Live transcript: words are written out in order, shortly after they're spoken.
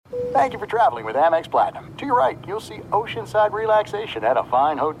Thank you for traveling with Amex Platinum. To your right, you'll see oceanside relaxation at a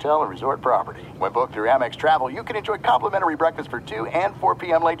fine hotel and resort property. When booked through Amex Travel, you can enjoy complimentary breakfast for 2 and 4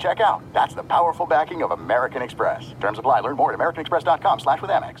 p.m. late checkout. That's the powerful backing of American Express. Terms apply. Learn more at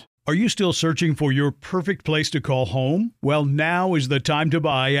americanexpress.com/withAmex. Are you still searching for your perfect place to call home? Well, now is the time to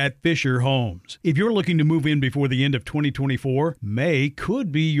buy at Fisher Homes. If you're looking to move in before the end of 2024, May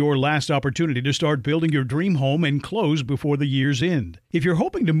could be your last opportunity to start building your dream home and close before the year's end. If you're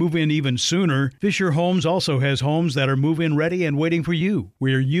hoping to move in even sooner, Fisher Homes also has homes that are move-in ready and waiting for you,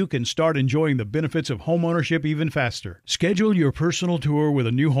 where you can start enjoying the benefits of homeownership even faster. Schedule your personal tour with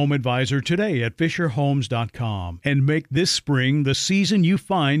a new home advisor today at FisherHomes.com and make this spring the season you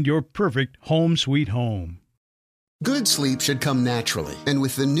find your perfect home sweet home. Good sleep should come naturally, and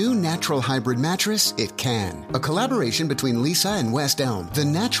with the new Natural Hybrid mattress, it can. A collaboration between Lisa and West Elm, the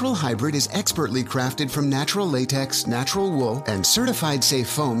Natural Hybrid is expertly crafted from natural latex, natural wool, and certified safe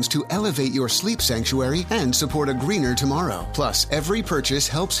foams to elevate your sleep sanctuary and support a greener tomorrow. Plus, every purchase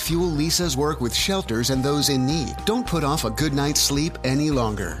helps fuel Lisa's work with shelters and those in need. Don't put off a good night's sleep any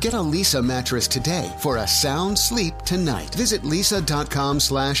longer. Get a Lisa mattress today for a sound sleep tonight. Visit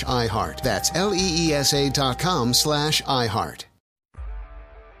lisa.com/iHeart. That's LEESA.com/iHeart.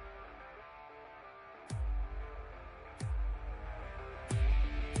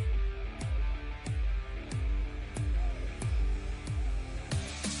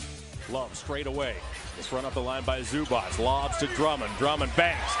 Love straight away. It's run up the line by Zubas. Lobs to Drummond. Drummond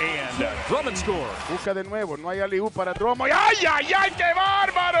banks. And Drummond scores. Busca de nuevo. No hay alley-oop para Drummond. ¡Ay, ay, ay! ¡Qué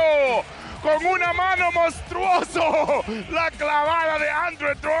bárbaro! Con una mano monstruoso. La clavada de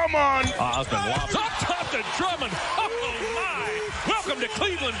Andre Drummond. Osmond lobs up top to Drummond. Oh, my. Welcome to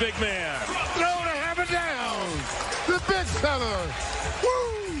Cleveland, big man. Throw to hammer down. The big fella. Woo!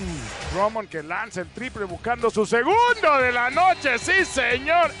 Drummond que lanza el triple buscando su segundo de la noche. Sí,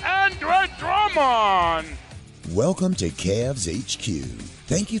 señor. Andre Drummond. Welcome to Cavs HQ.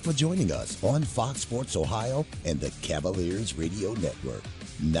 Thank you for joining us on Fox Sports Ohio and the Cavaliers Radio Network.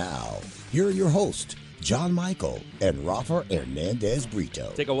 Now, here are your hosts, John Michael and Rafa Hernandez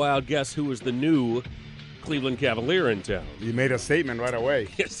Brito. Take a wild guess who was the new Cleveland Cavalier in town. He made a statement right away.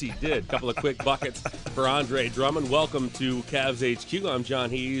 Yes, he did. Couple of quick buckets for Andre Drummond. Welcome to Cavs HQ. I'm John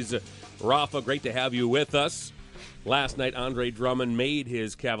Hayes. Rafa, great to have you with us. Last night, Andre Drummond made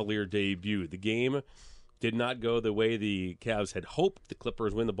his Cavalier debut. The game did not go the way the Cavs had hoped. The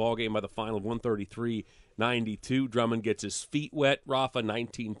Clippers win the ballgame by the final of 133-92. Drummond gets his feet wet. Rafa,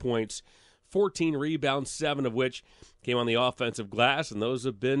 19 points, 14 rebounds, 7 of which came on the offensive glass, and those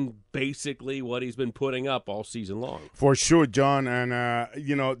have been basically what he's been putting up all season long. For sure, John. And,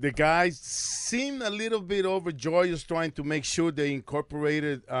 the guys seem a little bit overjoyed just trying to make sure they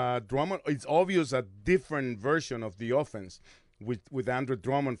incorporated Drummond. It's obvious a different version of the offense with Andre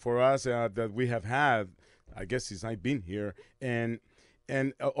Drummond for us that we have had, I guess, since I've been here. And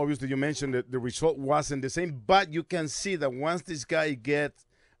obviously you mentioned that the result wasn't the same, but you can see that once this guy gets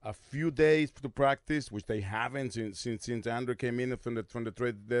a few days to practice, which they haven't since Andre came in from the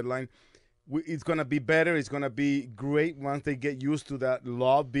trade deadline, it's going to be better. It's going to be great once they get used to that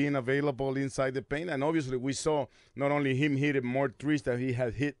lob being available inside the paint. And obviously we saw not only him hitting more threes that he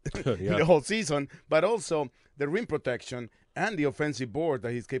had hit in the whole season, but also the rim protection and the offensive board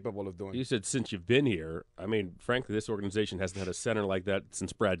that he's capable of doing. You said since you've been here. I mean, frankly, this organization hasn't had a center like that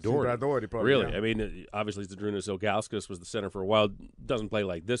since Brad Daugherty. Brad Daugherty, probably. Really? Yeah. I mean, obviously, Zdrunas Ilgauskas was the center for a while. Doesn't play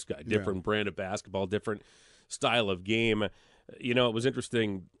like this guy. Different brand of basketball, different style of game. You know, it was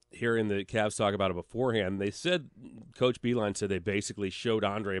interesting hearing the Cavs talk about it beforehand. They said, Coach Beilein said they basically showed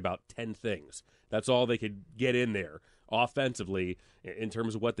Andre about 10 things. That's all they could get in there offensively in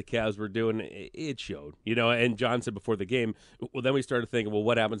terms of what the Cavs were doing. It showed, and John said before the game, well, then we started thinking, well,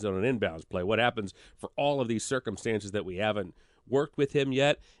 what happens on an inbounds play? What happens for all of these circumstances that we haven't worked with him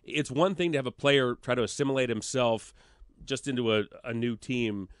yet? It's one thing to have a player try to assimilate himself just into a new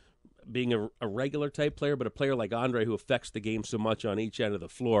team, being a regular type player, but a player like Andre who affects the game so much on each end of the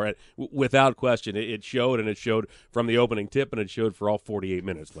floor. And without question, it showed, and it showed from the opening tip, and it showed for all 48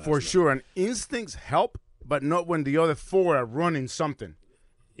 minutes last night. For sure, and instincts help, but not when the other four are running something.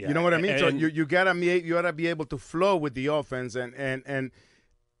 Yeah. You know what I mean? So you gotta be able to flow with the offense, and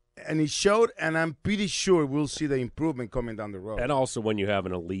he showed, and I'm pretty sure we'll see the improvement coming down the road. And also when you have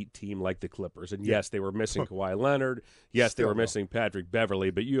an elite team like the Clippers, and yes, they were missing Kawhi Leonard, yes, they were missing Patrick Beverley,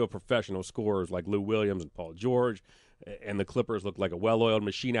 but you have professional scorers like Lou Williams and Paul George, and the Clippers looked like a well-oiled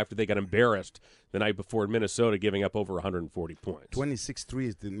machine after they got embarrassed the night before in Minnesota, giving up over 140 points. 26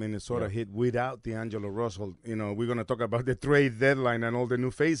 threes did Minnesota hit without D'Angelo Russell. We're going to talk about the trade deadline and all the new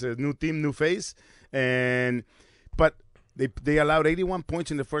faces, new team, new face. But They allowed 81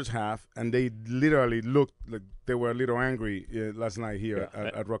 points in the first half, and they literally looked like they were a little angry last night here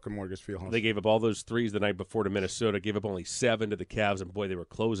at Rocket Mortgage Fieldhouse. They gave up all those threes the night before to Minnesota, gave up only 7 to the Cavs, and boy, they were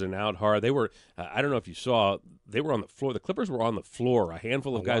closing out hard. They were, I don't know if you saw, they were on the floor. The Clippers were on the floor. A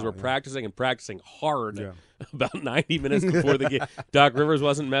handful of guys were practicing hard about 90 minutes before the game. Doc Rivers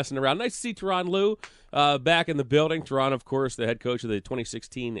wasn't messing around. Nice to see Tyronn Lue back in the building. Tyronn, of course, the head coach of the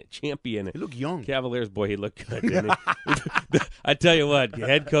 2016 champion. He looked young. Cavaliers, boy, he looked good, didn't he? I tell you what,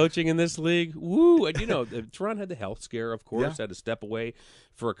 head coaching in this league, woo. And, Tyronn had the health scare, of course, had to step away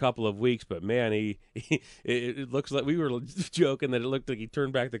for a couple of weeks. But, man, it looks like we were joking that it looked like he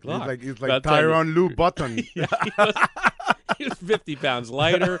turned back the clock. He's like Tyronn Lue Button. He was 50 pounds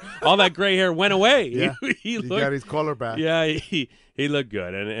lighter. All that gray hair went away. Yeah. he got his color back. Yeah, he looked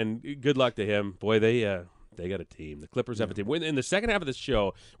good. And good luck to him. Boy, they got a team. The Clippers have a team. In the second half of this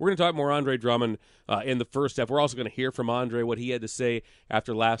show, we're going to talk more Andre Drummond in the first half. We're also going to hear from Andre what he had to say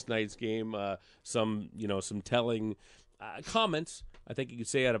after last night's game. Some telling comments, I think you could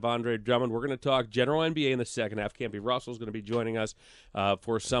say, out of Andre Drummond. We're going to talk general NBA in the second half. Campy Russell's going to be joining us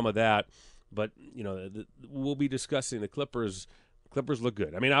for some of that. But, we'll be discussing the Clippers. Clippers look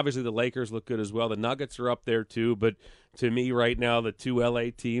good. I mean, obviously the Lakers look good as well. The Nuggets are up there too. But to me right now, the two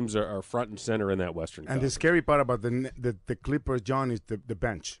L.A. teams are front and center in that Western Conference. And the scary part about the Clippers, John, is the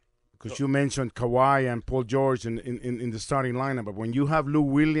bench. Because you mentioned Kawhi and Paul George in the starting lineup. But when you have Lou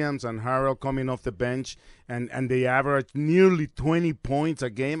Williams and Harrell coming off the bench and they average nearly 20 points a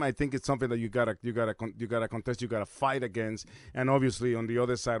game, I think it's something that you gotta contest, you gotta fight against. And obviously on the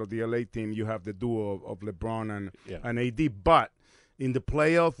other side of the LA team, you have the duo of LeBron and AD. But in the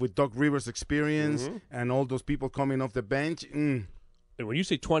playoff with Doc Rivers' experience and all those people coming off the bench, and when you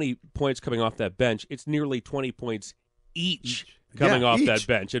say 20 points coming off that bench, it's nearly 20 points each. Coming off that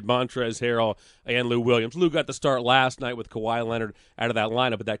bench at Montrezl Harrell and Lou Williams. Lou got the start last night with Kawhi Leonard out of that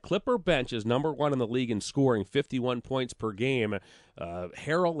lineup, but that Clipper bench is number 1 in the league in scoring, 51 points per game.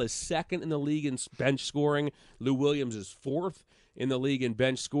 Harrell is second in the league in bench scoring. Lou Williams is 4th in the league in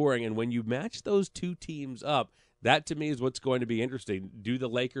bench scoring, and when you match those two teams up, that to me is what's going to be interesting. Do the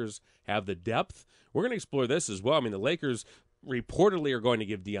Lakers have the depth? We're going to explore this as well. I mean, the Lakers reportedly are going to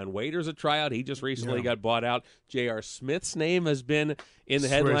give Dion Waiters a tryout. He just recently got bought out. J.R. Smith's name has been in the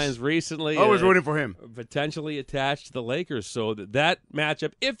headlines recently. Always rooting for him. Potentially attached to the Lakers. So that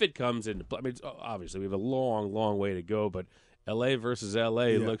matchup, if it comes into play, I mean, obviously we have a long, long way to go, but L.A. versus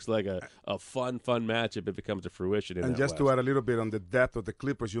L.A. looks like a fun matchup if it comes to fruition. And just to add a little bit on the depth of the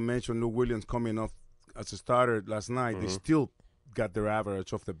Clippers, you mentioned Lou Williams coming off as a starter last night. They still got their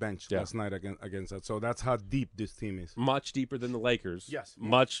average off the bench last night against that. So that's how deep this team is. Much deeper than the Lakers. Yes.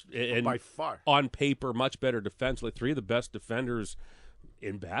 And by far. On paper, much better defensively. 3 of the best defenders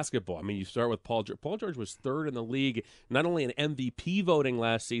in basketball. I mean, you start with Paul George. Paul George was 3rd in the league, not only in MVP voting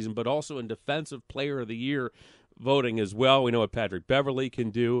last season, but also in Defensive Player of the Year voting as well. We know what Patrick Beverley can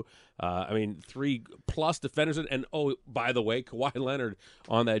do. 3+ defenders. And by the way, Kawhi Leonard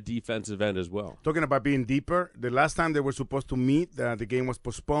on that defensive end as well. Talking about being deeper, the last time they were supposed to meet, the game was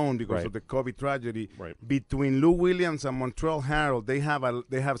postponed because of the COVID tragedy. Right. Between Lou Williams and Montrezl Harrell,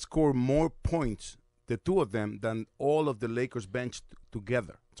 they have scored more points, the two of them, than all of the Lakers bench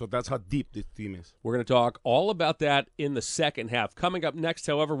together. So that's how deep this team is. We're going to talk all about that in the second half. Coming up next,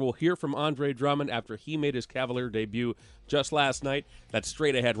 however, we'll hear from Andre Drummond after he made his Cavalier debut just last night. That's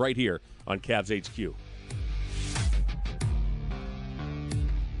straight ahead right here on Cavs HQ.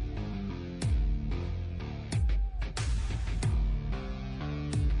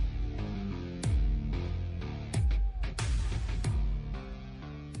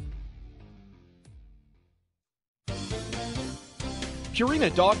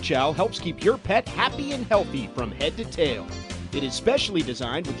 Purina Dog Chow helps keep your pet happy and healthy from head to tail. It is specially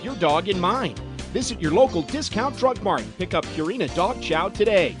designed with your dog in mind. Visit your local discount drug mart and pick up Purina Dog Chow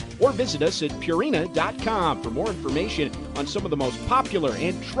today. Or visit us at Purina.com for more information on some of the most popular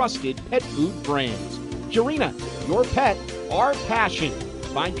and trusted pet food brands. Purina, your pet, our passion.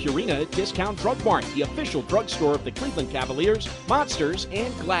 Find Purina at Discount Drug Mart, the official drugstore of the Cleveland Cavaliers, Monsters,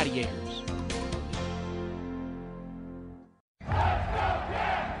 and Gladiators.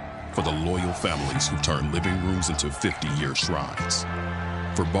 For the loyal families who turn living rooms into 50-year shrines.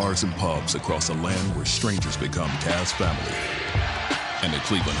 For bars and pubs across a land where strangers become Cavs family. And a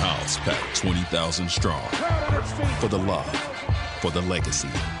Cleveland house packed 20,000 strong. For the love, for the legacy,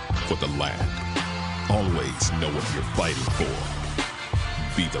 for the land. Always know what you're fighting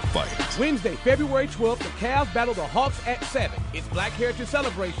for. Be the fight. Wednesday, February 12th, the Cavs battle the Hawks at 7. It's Black Heritage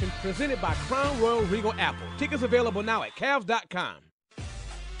Celebration presented by Crown Royal Regal Apple. Tickets available now at Cavs.com.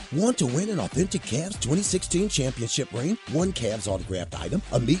 Want to win an authentic Cavs 2016 championship ring, one Cavs autographed item,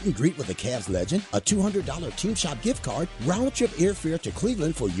 a meet and greet with a Cavs legend, a $200 Team Shop gift card, round-trip airfare to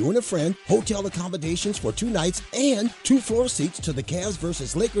Cleveland for you and a friend, hotel accommodations for 2 nights, and 2 floor seats to the Cavs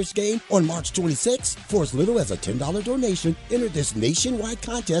versus Lakers game on March 26th? For as little as a $10 donation, enter this nationwide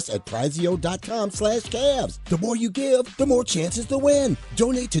contest at Prizeo.com/Cavs. The more you give, the more chances to win.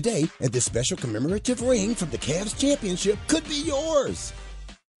 Donate today, and this special commemorative ring from the Cavs championship could be yours.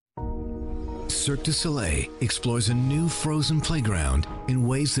 Cirque du Soleil explores a new frozen playground in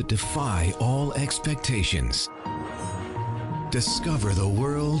ways that defy all expectations. Discover the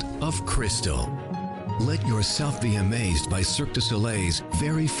world of Crystal. Let yourself be amazed by Cirque du Soleil's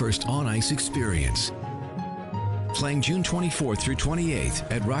very first on-ice experience. Playing June 24th through 28th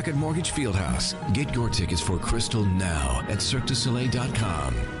at Rocket Mortgage Fieldhouse. Get your tickets for Crystal now at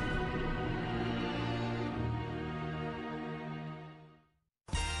CirqueDuSoleil.com.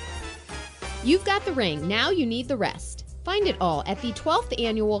 You've got the ring, now you need the rest. Find it all at the 12th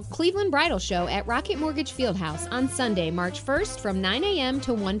Annual Cleveland Bridal Show at Rocket Mortgage Fieldhouse on Sunday, March 1st from 9 a.m.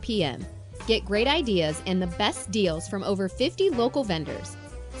 to 1 p.m. Get great ideas and the best deals from over 50 local vendors.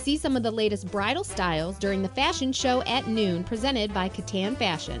 See some of the latest bridal styles during the fashion show at noon presented by Catan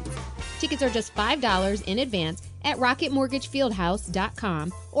Fashion. Tickets are just $5 in advance at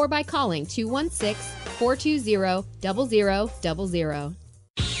RocketMortgageFieldhouse.com or by calling 216-420-0000.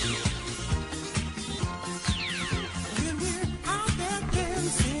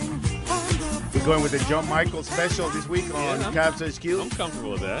 We're going with the John Michael special this week on Cavs HQ. I'm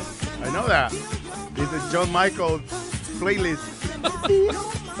comfortable with that. I know that. It's the John Michael playlist.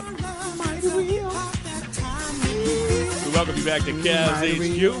 We welcome you back to Cavs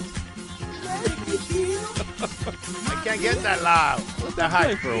HQ. I can't get that loud. That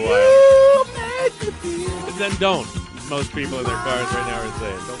high for a while. And then don't. Most people in their cars right now are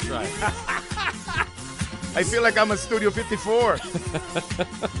saying, don't try it. I feel like I'm at Studio 54.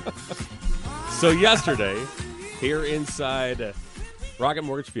 So yesterday, here inside Rocket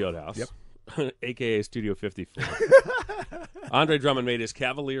Mortgage Fieldhouse, a.k.a. Studio 54, Andre Drummond made his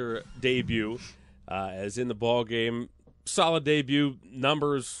Cavalier debut as in the ball game. Solid debut,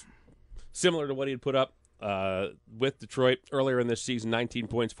 numbers similar to what he had put up with Detroit earlier in this season. 19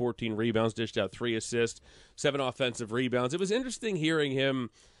 points, 14 rebounds, dished out 3 assists, 7 offensive rebounds. It was interesting hearing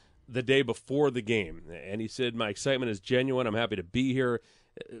him the day before the game, and he said, "My excitement is genuine. I'm happy to be here,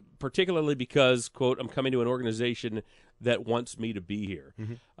 particularly because, quote, I'm coming to an organization that wants me to be here."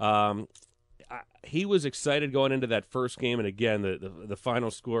 Mm-hmm. He was excited going into that first game, and again, the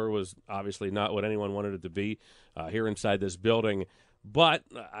final score was obviously not what anyone wanted it to be here inside this building. But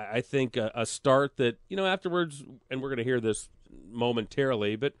I think a start that, afterwards, and we're going to hear this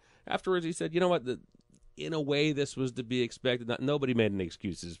momentarily, but afterwards he said, you know what, in a way, this was to be expected. Nobody made any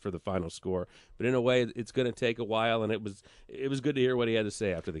excuses for the final score, but in a way, it's going to take a while, and it was good to hear what he had to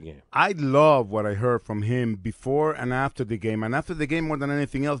say after the game. I love what I heard from him before and after the game, more than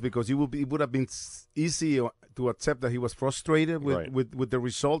anything else, because it would have been easy to accept that he was frustrated with the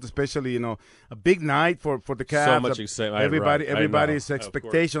result, especially a big night for the Cavs. So much excitement. Everybody's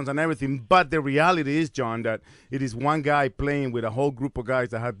expectations and everything. But the reality is, John, that it is one guy playing with a whole group of guys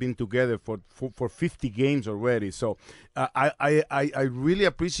that have been together for 50 games already. So I really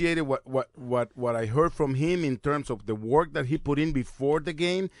appreciated what I heard from him in terms of the work that he put in before the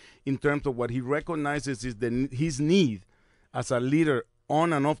game, in terms of what he recognizes is his need as a leader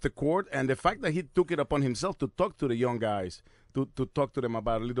on and off the court, and the fact that he took it upon himself to talk to the young guys, to talk to them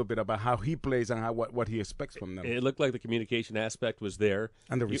about a little bit about how he plays and what he expects from them. It looked like the communication aspect was there.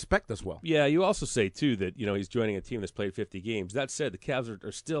 And the respect as well. Yeah, you also say, too, that he's joining a team that's played 50 games. That said, the Cavs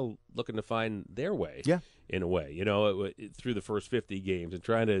are still looking to find their way, in a way, through the first 50 games and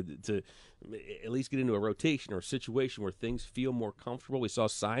trying to at least get into a rotation or a situation where things feel more comfortable. We saw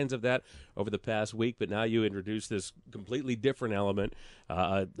signs of that over the past week, but now you introduce this completely different element,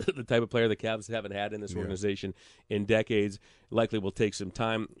 the type of player the Cavs haven't had in this organization in decades. Likely will take some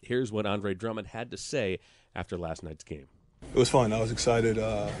time. Here's what Andre Drummond had to say after last night's game. It was fun. I was excited.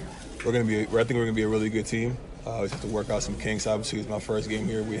 I think we're gonna be a really good team. We have to work out some kinks. Obviously, it was my first game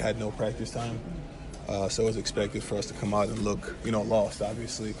here. We had no practice time, so it was expected for us to come out and look, lost.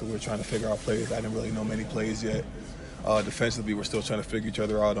 Obviously, because we're trying to figure out plays. I didn't really know many plays yet. Defensively, we're still trying to figure each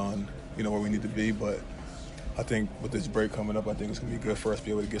other out on, where we need to be. But I think with this break coming up, I think it's gonna be good for us to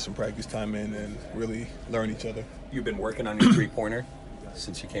be able to get some practice time in and really learn each other. You've been working on your three-pointer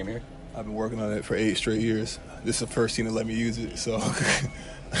since you came here? I've been working on it for 8 straight years. This is the first team to let me use it, so.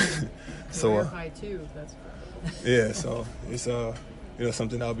 High too. That's. Yeah, so it's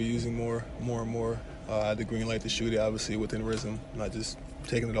something I'll be using more and more. I had the green light to shoot it, obviously within rhythm, not just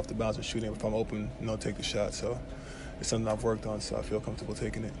taking it off the bounce and shooting. If I'm open, take the shot. So it's something I've worked on, so I feel comfortable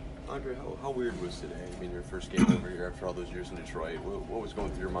taking it. Andre, how weird was today? I mean, your first game over here after all those years in Detroit. What was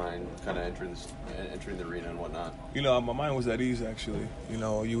going through your mind, kind of entering the arena and whatnot? My mind was at ease, actually.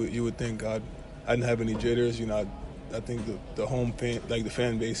 You would think I didn't have any jitters. I think the home fan, the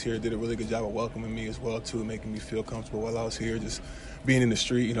fan base here, did a really good job of welcoming me as well, too, making me feel comfortable while I was here. Just being in the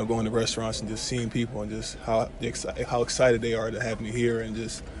street, going to restaurants and just seeing people and just how excited they are to have me here, and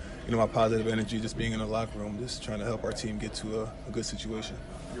just my positive energy, just being in the locker room, just trying to help our team get to a good situation.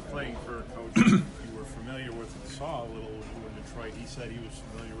 You're playing for a coach you were familiar with and saw a little when you were in Detroit. He said he was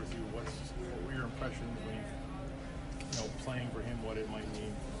familiar with you. What were your impressions when you playing for him, what it might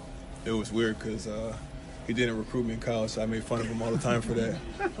mean? It was weird because he didn't recruit me in college, so I made fun of him all the time for that.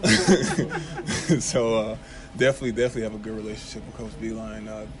 So definitely have a good relationship with Coach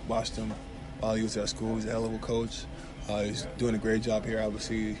Beilein. Watched him while he was at school. He's a hell of a coach. He's doing a great job here.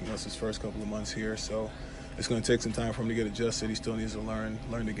 Obviously, it's his first couple of months here, so it's going to take some time for him to get adjusted. He still needs to learn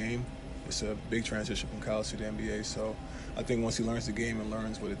the game. It's a big transition from college to the NBA, so I think once he learns the game and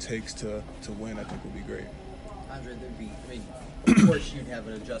learns what it takes to win, I think we'll be great. Andre, of course you'd have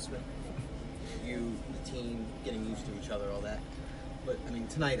an adjustment. You, the team, getting used to each other, all that. But,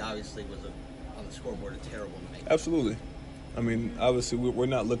 tonight obviously was on the scoreboard a terrible night. Absolutely. Obviously we're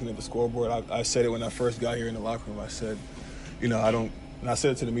not looking at the scoreboard. I said it when I first got here in the locker room. I said, and I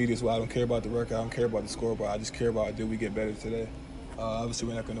said it to the media as well, I don't care about the record, I don't care about the scoreboard, I just care about did we get better today. Obviously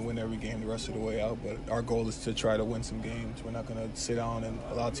we're not going to win every game the rest of the way out, but our goal is to try to win some games. We're not going to sit down and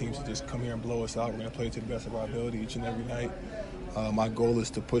allow teams to just come here and blow us out. We're going to play to the best of our ability each and every night. My goal is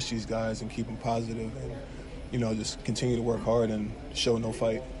to push these guys and keep them positive and, just continue to work hard and show no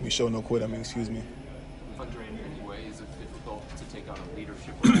quit, excuse me. Andre, in any way, is it difficult to take on a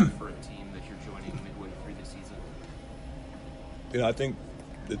leadership role for a team that you're joining midway through the season? I think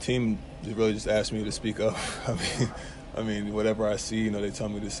the team really just asked me to speak up. Whatever I see, they tell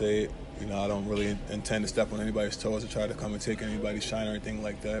me to say it. I don't really intend to step on anybody's toes or try to come and take anybody's shine or anything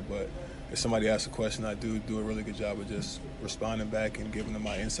like that. But if somebody asks a question, I do a really good job of just responding back and giving them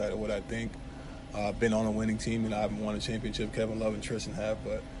my insight of what I think. I've been on a winning team, I haven't won a championship. Kevin Love and Tristan have,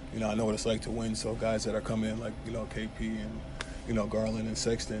 but I know what it's like to win. So guys that are coming in like KP and Garland and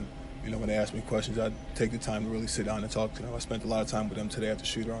Sexton, when they ask me questions, I take the time to really sit down and talk to them. I spent a lot of time with them today at the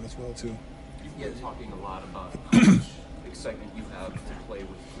shoot-around as well too. You've been talking a lot about how much excitement you have to play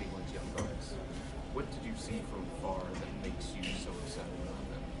with Cleveland's young guards. What did you see from far that makes you so excited about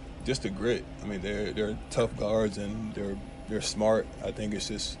them? Just the grit. They're tough guards and they're smart. I think it's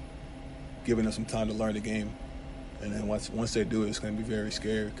just giving them some time to learn the game. And then once they do it, it's going to be very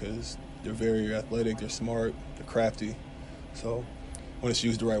scary because they're very athletic, they're smart, they're crafty. So when it's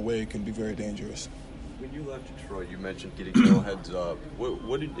used the right way, it can be very dangerous. When you left Detroit, you mentioned getting no heads up.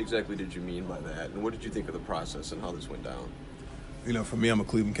 What exactly did you mean by that? And what did you think of the process and how this went down? For me, I'm a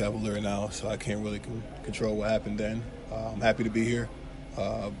Cleveland Cavalier now, so I can't really control what happened then. I'm happy to be here.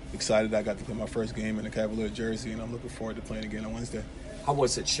 Excited I got to play my first game in a Cavalier jersey, and I'm looking forward to playing again on Wednesday. How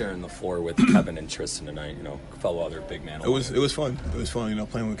was it sharing the floor with Kevin and Tristan tonight? Fellow other big man. It was fun. It was fun.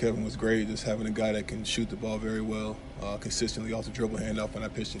 Playing with Kevin was great. Just having a guy that can shoot the ball very well, consistently off the dribble hand up. When I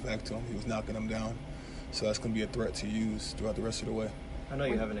pitched it back to him, he was knocking them down. So that's going to be a threat to use throughout the rest of the way. I know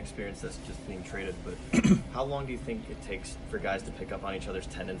you haven't experienced this just being traded, but how long do you think it takes for guys to pick up on each other's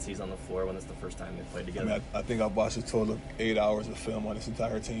tendencies on the floor when it's the first time they've played together? I think I've watched a total of 8 hours of film on this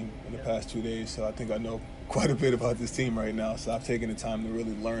entire team in the past 2 days, so I think I know quite a bit about this team right now. So I've taken the time to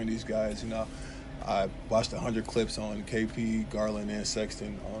really learn these guys. I watched 100 clips on KP, Garland, and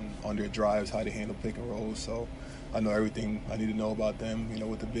Sexton on their drives, how they handle pick and rolls. So I know everything I need to know about them.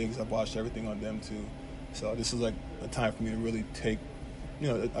 With the bigs, I've watched everything on them too. So this is like a time for me to really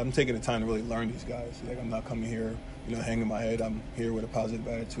I'm taking the time to really learn these guys. I'm not coming here, hanging my head. I'm here with a positive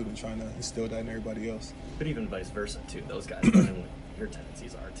attitude and trying to instill that in everybody else. But even vice versa too. Those guys learning what your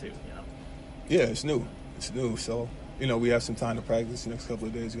tendencies are too. Yeah, it's new. It's new. So we have some time to practice the next couple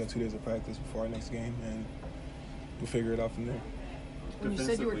of days. We got 2 days of practice before our next game, and we'll figure it out from there.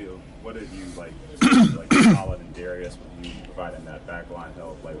 Defensively, what did you like Colin and Darius, with you providing that backline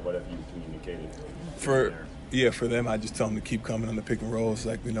help? What have you communicated? For them, I just tell them to keep coming on the pick and rolls.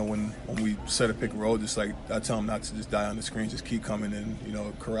 When we set a pick and roll, just I tell them not to just die on the screen, just keep coming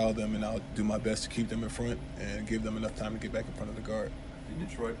and corral them, and I'll do my best to keep them in front and give them enough time to get back in front of the guard. Did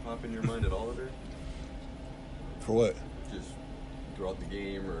Detroit pop in your mind at all today? For what? Just throughout the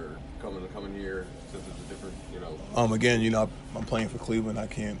game or coming here since it's a different, Again, I'm playing for Cleveland. I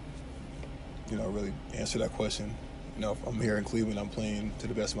can't, really answer that question. If I'm here in Cleveland, I'm playing to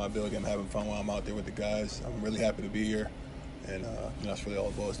the best of my ability. I'm having fun while I'm out there with the guys. I'm really happy to be here. And that's really all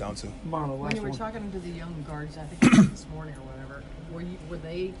it boils down to. When you were talking to the young guards, I think it was this morning or whatever, were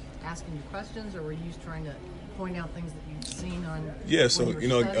they asking you questions, or were you just trying to point out things that you'd seen on? Yeah, so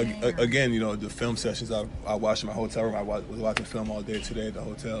again, the film sessions I watched in my hotel room. I was watching film all day today at the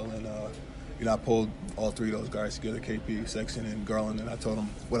hotel, and I pulled all three of those guys together, KP, Sexton, and Garland, and I told them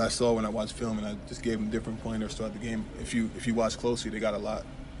what I saw when I watched film, and I just gave them different pointers throughout the game. If you watch closely, they got a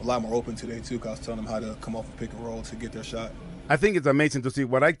lot more open today too, because I was telling them how to come off a pick and roll to get their shot. I think it's amazing to see.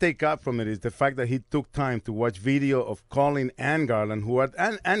 What I take out from it is the fact that he took time to watch video of Colin and Garland,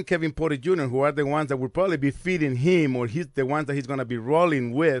 and Kevin Porter Jr., who are the ones that will probably be feeding him, or he's the ones that he's going to be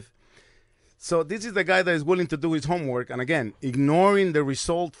rolling with. So this is the guy that is willing to do his homework, and again, ignoring the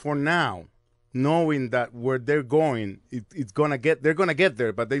result for now, knowing that where they're going, they're gonna get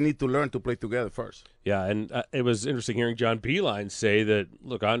there, but they need to learn to play together first. Yeah, and it was interesting hearing John Beilein say that,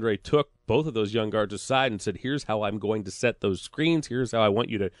 look, Andre took both of those young guards aside and said, here's how I'm going to set those screens. Here's how I want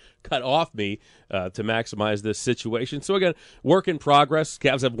you to cut off me to maximize this situation. So, again, work in progress.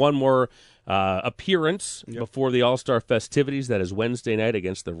 Cavs have one more appearance before the All-Star festivities. That is Wednesday night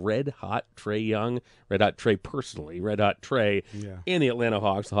against the red-hot Trae Young. Red-hot Trae personally. Red-hot Trae and the Atlanta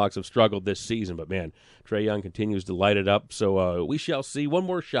Hawks. The Hawks have struggled this season, but, man, Trae Young continues to light it up. So we shall see. One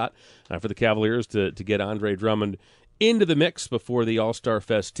more shot for the Cavaliers to get Andre Drummond into the mix before the All-Star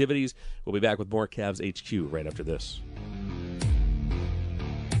festivities. We'll be back with more Cavs HQ right after this.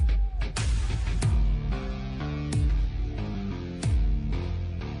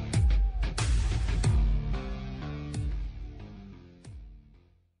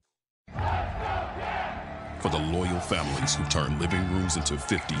 For the loyal families who turn living rooms into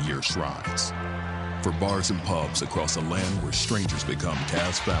 50-year shrines. For bars and pubs across a land where strangers become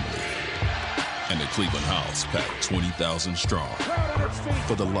Cavs family. And the Cleveland House packed 20,000 strong.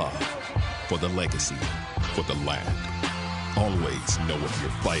 For the love, for the legacy, for the land. Always know what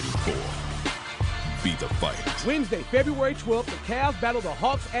you're fighting for. Be the fight. Wednesday, February 12th, the Cavs battle the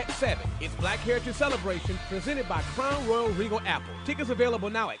Hawks at 7. It's Black Heritage Celebration presented by Crown Royal Regal Apple. Tickets available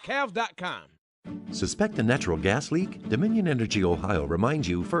now at Cavs.com. Suspect a natural gas leak? Dominion Energy Ohio reminds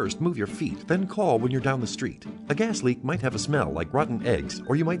you first move your feet, then call when you're down the street. A gas leak might have a smell like rotten eggs,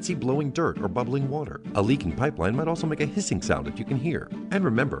 or you might see blowing dirt or bubbling water. A leaking pipeline might also make a hissing sound that you can hear. And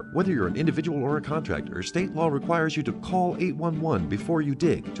remember, whether you're an individual or a contractor, state law requires you to call 811 before you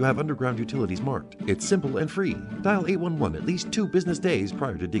dig to have underground utilities marked. It's simple and free. Dial 811 at least 2 business days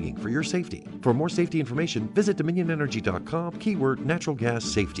prior to digging for your safety. For more safety information, visit DominionEnergy.com, keyword natural gas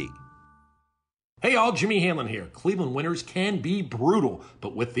safety. Hey all, Jimmy Hanlon here. Cleveland winters can be brutal,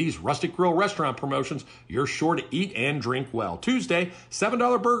 but with these Rustic Grill restaurant promotions, you're sure to eat and drink well. Tuesday,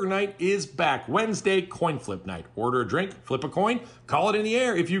 $7 burger night is back. Wednesday, coin flip night. Order a drink, flip a coin, call it in the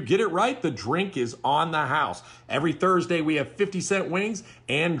air. If you get it right, the drink is on the house. Every Thursday, we have 50-cent wings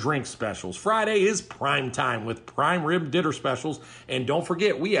and drink specials. Friday is prime time with prime rib dinner specials. And don't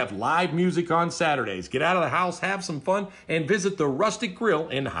forget, we have live music on Saturdays. Get out of the house, have some fun, and visit the Rustic Grill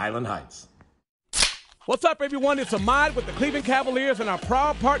in Highland Heights. What's up, everyone? It's Ahmad with the Cleveland Cavaliers and our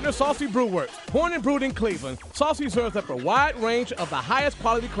proud partner, Saucy Brew Works. Born and brewed in Cleveland, Saucy serves up a wide range of the highest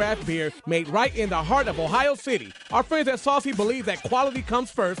quality craft beer made right in the heart of Ohio City. Our friends at Saucy believe that quality comes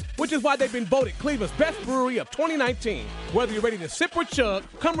first, which is why they've been voted Cleveland's best brewery of 2019. Whether you're ready to sip or chug,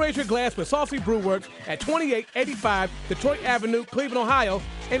 come raise your glass with Saucy Brew Works at 2885 Detroit Avenue, Cleveland, Ohio,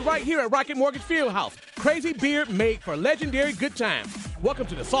 and right here at Rocket Mortgage Fieldhouse. Crazy beer made for legendary good times. Welcome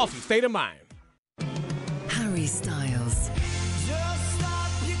to the Saucy State of Mind. Harry Styles.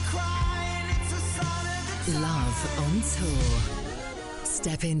 Love on tour.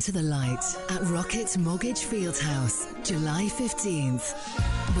 Step into the light at Rocket Mortgage Fieldhouse, July 15th,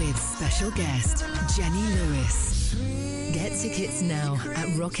 with special guest Jenny Lewis. Get tickets now at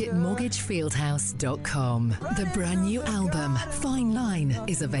rocketmortgagefieldhouse.com. The brand new album, Fine Line,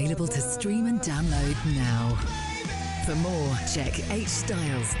 is available to stream and download now. For more, check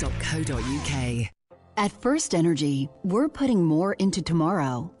hstyles.co.uk. At First Energy, we're putting more into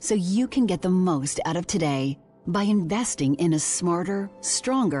tomorrow so you can get the most out of today by investing in a smarter,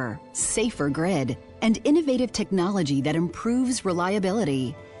 stronger, safer grid and innovative technology that improves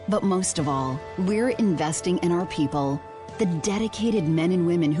reliability. But most of all, we're investing in our people, the dedicated men and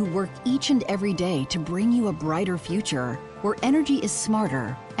women who work each and every day to bring you a brighter future where energy is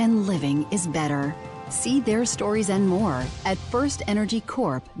smarter and living is better. See their stories and more at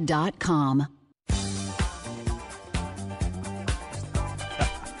firstenergycorp.com.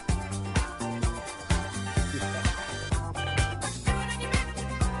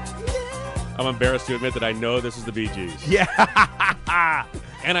 I'm embarrassed to admit that I know this is the Bee Gees. Yeah.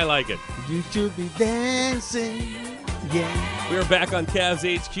 And I like it. You should be dancing. yeah. We are back on Cavs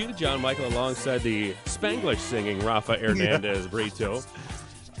HQ. John Michael alongside the Spanglish singing Rafa Hernandez Brito.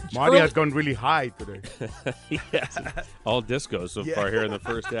 Marty has gone really high today. Yes, all disco so far here in the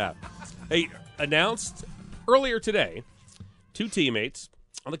first half. Hey, announced earlier today, two teammates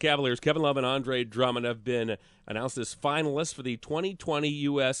on the Cavaliers, Kevin Love and Andre Drummond, have been announced as finalists for the 2020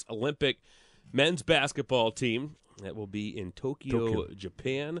 U.S. Olympic men's basketball team that will be in Tokyo,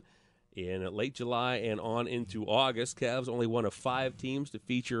 Japan, in late July and on into August. Cavs only one of 5 teams to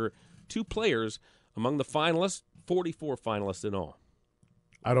feature 2 players among the finalists, 44 finalists in all.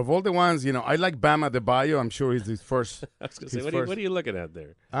 Out of all the ones, I like Bam Adebayo. I'm sure he's his first. I was going to say, what are you looking at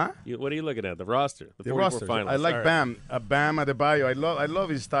there? Huh? What are you looking at? The roster. The roster. Finalists. I like right. Bam Adebayo. I love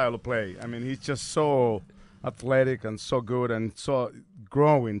his style of play. I mean, he's just so athletic and so good and so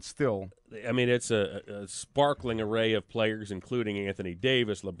growing still. I mean, it's a sparkling array of players, including Anthony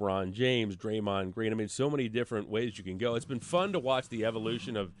Davis, LeBron James, Draymond Green. I mean, so many different ways you can go. It's been fun to watch the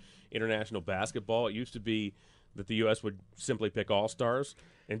evolution of international basketball. It used to be that the U.S. would simply pick all-stars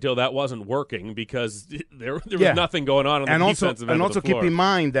until that wasn't working because there was nothing going on the defensive end and of also the floor. keep in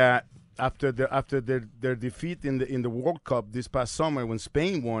mind that after their defeat in the World Cup this past summer when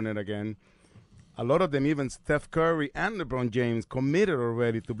Spain won it again, a lot of them, even Steph Curry and LeBron James, committed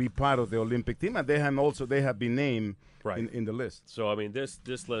already to be part of the Olympic team, and they have been named in the list. So, I mean, this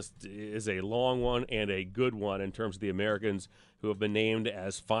list is a long one and a good one in terms of the Americans who have been named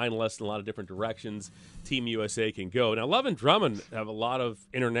as finalists in a lot of different directions Team USA can go. Now, Love and Drummond have a lot of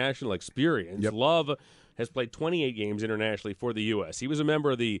international experience. Yep. Love has played 28 games internationally for the U.S. He was a member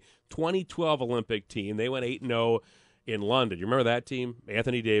of the 2012 Olympic team. They went 8-0 in London. You remember that team?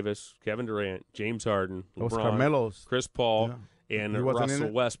 Anthony Davis, Kevin Durant, James Harden, Those LeBron, Carmelos. Chris Paul, and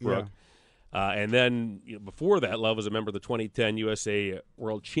Russell Westbrook. And then before that, Love was a member of the 2010 USA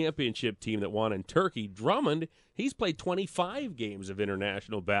World Championship team that won in Turkey. Drummond, he's played 25 games of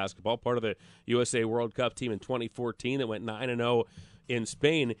international basketball, part of the USA World Cup team in 2014 that went 9-0 in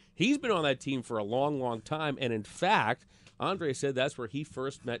Spain. He's been on that team for a long, long time. And in fact, Andre said that's where he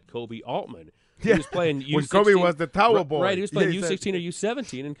first met Kobe Altman. He was playing U16. When Kobe was the tower boy. Right, he was playing U16 or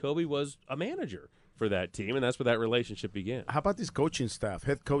U17, and Kobe was a manager for that team, and that's where that relationship began. How about this coaching staff?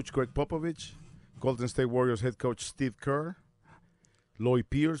 Head coach Greg Popovich, Golden State Warriors head coach Steve Kerr,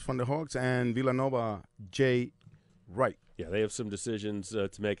 Lloyd Pierce from the Hawks, and Villanova Jay Wright. Yeah, they have some decisions to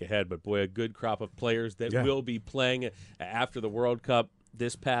make ahead, but boy, a good crop of players that will be playing after the World Cup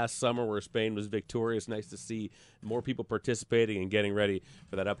this past summer where Spain was victorious. Nice to see more people participating and getting ready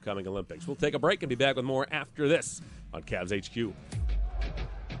for that upcoming Olympics. We'll take a break and be back with more after this on Cavs HQ.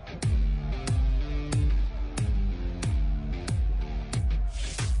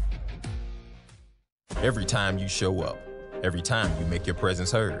 Every time you show up, every time you make your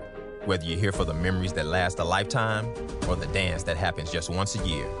presence heard, whether you're here for the memories that last a lifetime or the dance that happens just once a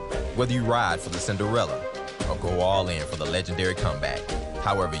year, whether you ride for the Cinderella or go all in for the legendary comeback,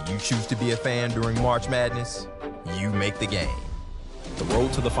 however you choose to be a fan during March Madness, you make the game. The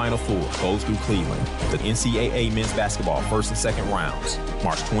road to the Final Four goes through Cleveland. The NCAA men's basketball first and second rounds,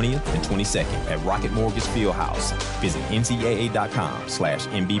 March 20th and 22nd at Rocket Mortgage Fieldhouse. Visit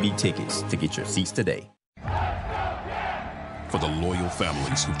ncaa.com/MBB tickets to get your seats today. For the loyal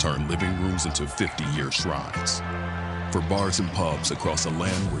families who turn living rooms into 50-year shrines. For bars and pubs across a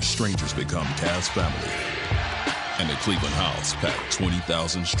land where strangers become Cavs family. And the Cleveland House packed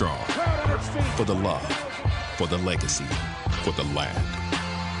 20,000 strong. For the love, for the legacy, for the land.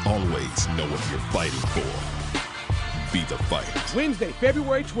 Always know what you're fighting for. Be the fight. Wednesday,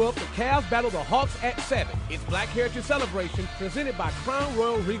 February 12th, the Cavs battle the Hawks at 7. It's Black Heritage Celebration presented by Crown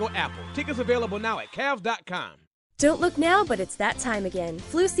Royal Regal Apple. Tickets available now at Cavs.com. Don't look now, but it's that time again.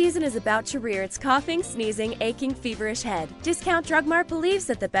 Flu season is about to rear its coughing, sneezing, aching, feverish head. Discount Drug Mart believes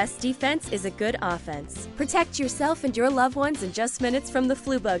that the best defense is a good offense. Protect yourself and your loved ones in just minutes from the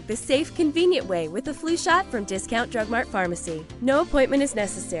flu bug the safe, convenient way with a flu shot from Discount Drug Mart Pharmacy. No appointment is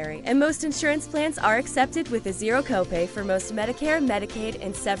necessary, and most insurance plans are accepted with a zero copay for most Medicare, Medicaid,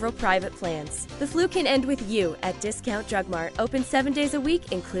 and several private plans. The flu can end with you at Discount Drug Mart, open 7 days a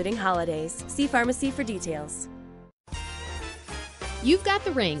week, including holidays. See pharmacy for details. You've got the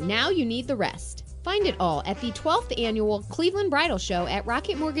ring, now you need the rest. Find it all at the 12th Annual Cleveland Bridal Show at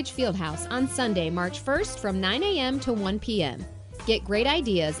Rocket Mortgage Fieldhouse on Sunday, March 1st from 9 a.m. to 1 p.m. Get great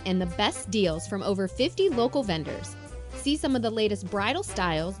ideas and the best deals from over 50 local vendors. See some of the latest bridal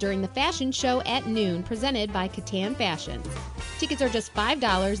styles during the fashion show at noon presented by Catan Fashions. Tickets are just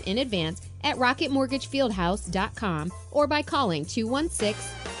 $5 in advance at rocketmortgagefieldhouse.com or by calling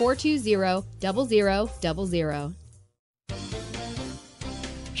 216-420-0000.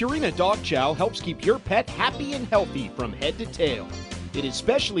 Purina Dog Chow helps keep your pet happy and healthy from head to tail. It is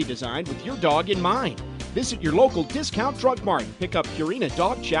specially designed with your dog in mind. Visit your local discount drug mart and pick up Purina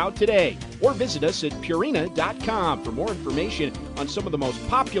Dog Chow today. Or visit us at Purina.com for more information on some of the most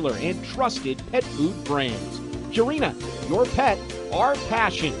popular and trusted pet food brands. Purina, your pet, our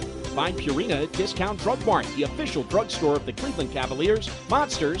passion. Find Purina at Discount Drug Mart, the official drugstore of the Cleveland Cavaliers,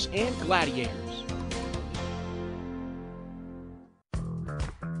 Monsters, and Gladiators.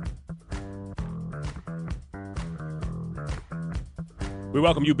 We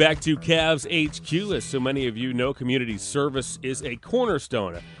welcome you back to Cavs HQ. As so many of you know, community service is a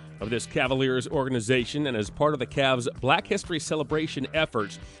cornerstone of this Cavaliers organization, and as part of the Cavs Black History Celebration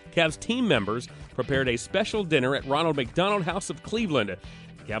efforts, Cavs team members prepared a special dinner at Ronald McDonald House of Cleveland.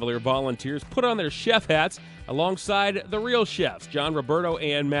 Cavalier volunteers put on their chef hats alongside the real chefs, John Roberto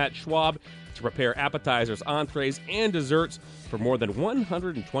and Matt Schwab, to prepare appetizers, entrees, and desserts for more than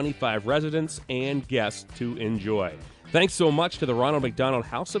 125 residents and guests to enjoy. Thanks so much to the Ronald McDonald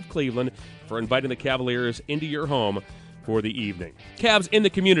House of Cleveland for inviting the Cavaliers into your home for the evening. Cavs in the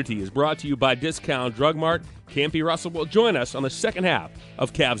Community is brought to you by Discount Drug Mart. Campy Russell will join us on the second half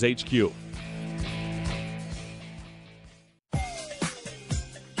of Cavs HQ.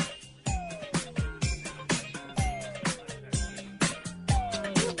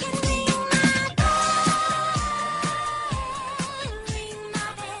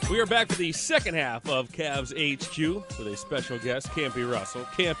 We are back for the second half of Cavs HQ with a special guest, Campy Russell.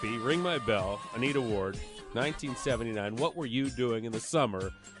 Campy, ring my bell. Anita Ward, 1979. What were you doing in the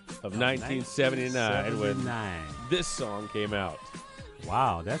summer of 1979 when this song came out?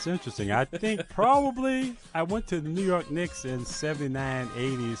 Wow, that's interesting. I think probably I went to the New York Knicks in 79,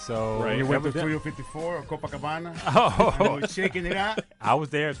 80. So right. You went to Studio 54 or Copacabana? Oh, shaking it out. I was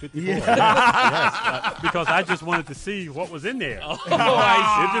there at 54. Yeah. Yes, because I just wanted to see what was in there. Oh,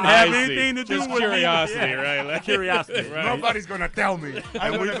 I It didn't have anything to do just with curiosity, me. right? Like, curiosity. Right. Nobody's gonna tell me.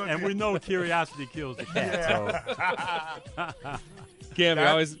 And we know curiosity kills the cat. Yeah. So. Campy,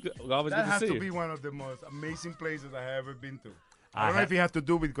 always good that to has see to you. be one of the most amazing places I have ever been to. I I don't know have- if it has to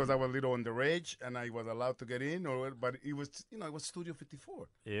do with because I was a little underage and I was allowed to get in, or but it was, it was Studio 54.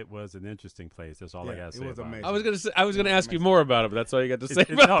 It was an interesting place. That's all I Yeah, got to say it was about amazing. I was gonna ask you more about it, but that's all you got to say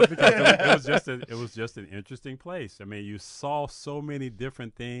No, about because it was just an interesting place. I mean, you saw so many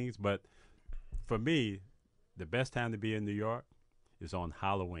different things, but for me, the best time to be in New York is on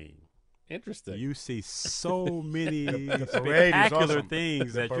Halloween. Interesting. You see so many parade is spectacular awesome.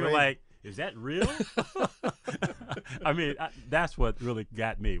 things The that you're parade. like, is that real? I mean, that's what really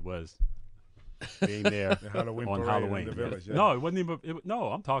got me was being there The Halloween on parade Halloween. in the village, yeah. No, it wasn't even. No,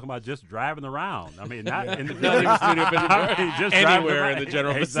 I'm talking about just driving around. I mean, not in the Not even Studio 54. I mean, just driving Anywhere around. in the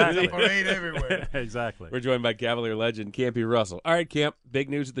general Exactly. vicinity. Parade everywhere. Exactly. We're joined by Cavalier legend Campy Russell. All right, Camp, big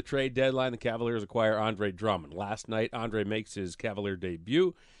news at the trade deadline. The Cavaliers acquire Andre Drummond. Last night, Andre makes his Cavalier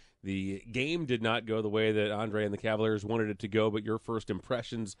debut. The game did not go the way that Andre and the Cavaliers wanted it to go, but your first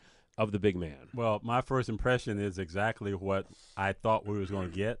impressions of the big man? Well, my first impression is exactly what I thought we was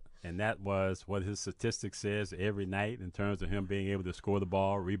going to get, and that was what his statistics says every night in terms of him being able to score the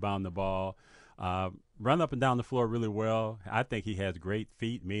ball, rebound the ball, run up and down the floor really well. I think he has great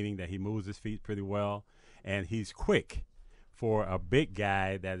feet, meaning that he moves his feet pretty well, and he's quick. For a big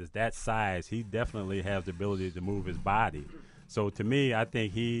guy that is that size, he definitely has the ability to move his body. So to me, I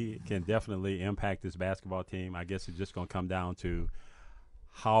think he can definitely impact this basketball team. I guess it's just going to come down to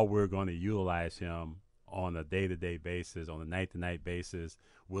how we're going to utilize him on a day-to-day basis, on a night-to-night basis.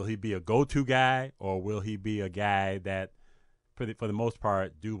 Will he be a go-to guy, or will he be a guy that, for the most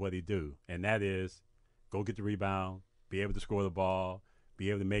part, do what he do? And that is go get the rebound, be able to score the ball, be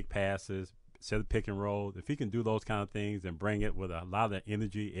able to make passes, set a pick and roll. If he can do those kind of things and bring it with a lot of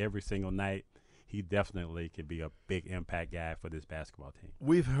energy every single night, he definitely can be a big impact guy for this basketball team.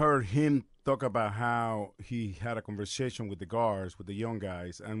 We've heard him talk about how he had a conversation with the guards, with the young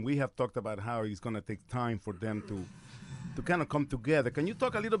guys, and we have talked about how it's going to take time for them to kind of come together. Can you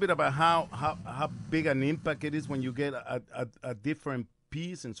talk a little bit about how big an impact it is when you get a different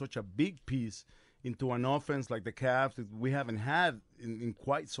piece and such a big piece into an offense like the Cavs that we haven't had in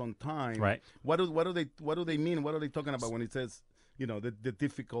quite some time? Right. What do they mean? What are they talking about when it says, the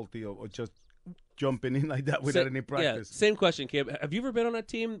difficulty of just jumping in like that without any practice? Yeah, same question, Cam. Have you ever been on a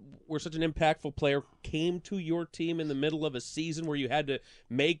team where such an impactful player came to your team in the middle of a season where you had to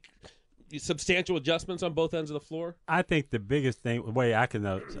make substantial adjustments on both ends of the floor? I think the biggest thing, the way I can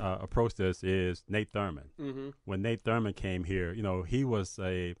approach this is Nate Thurman. Mm-hmm. When Nate Thurman came here, he was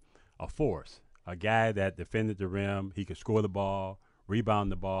a force, a guy that defended the rim. He could score the ball,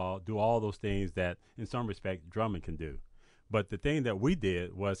 rebound the ball, do all those things that, in some respect, Drummond can do. But the thing that we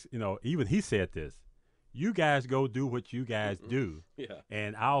did was, even he said this, you guys go do what you guys do,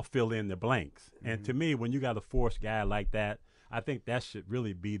 and I'll fill in the blanks. And to me, when you got a force guy like that, I think that should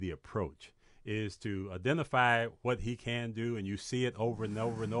really be the approach, is to identify what he can do, and you see it over and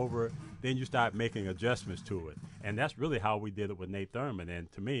over and over, then you start making adjustments to it. And that's really how we did it with Nate Thurman.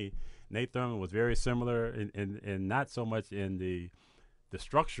 And to me, Nate Thurman was very similar in not so much in the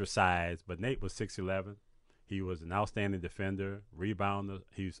structure size, but Nate was 6'11". He was an outstanding defender, rebounder.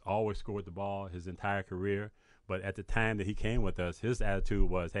 He's always scored the ball his entire career. But at the time that he came with us, his attitude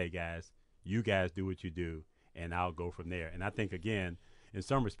was, hey, guys, you guys do what you do, and I'll go from there. And I think, again, in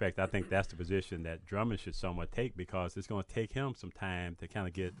some respect, I think that's the position that Drummond should somewhat take, because it's going to take him some time to kind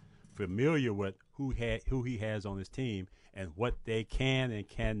of get familiar with who he has on his team and what they can and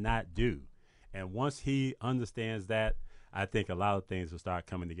cannot do. And once he understands that, I think a lot of things will start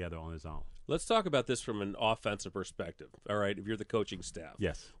coming together on his own. Let's talk about this from an offensive perspective. All right, if you're the coaching staff.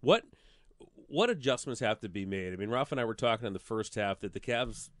 Yes. What adjustments have to be made? I mean, Ralph and I were talking in the first half that the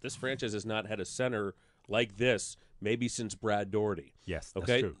Cavs, this franchise has not had a center like this maybe since Brad Daugherty. Yes,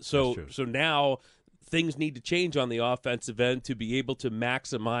 okay? that's true. So now things need to change on the offensive end to be able to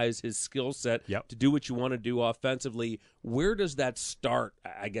maximize his skill set to do what you want to do offensively. Where does that start,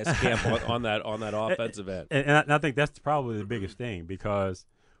 I guess, Camp, on that offensive end? And I think that's probably the biggest thing, because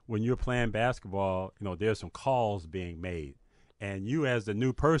when you're playing basketball, there's some calls being made. And you, as the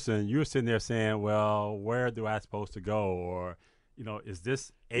new person, you're sitting there saying, well, where do I supposed to go? Or, is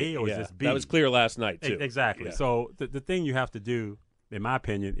this A or is this B? That was clear last night, too. Exactly. Yeah. So the thing you have to do, in my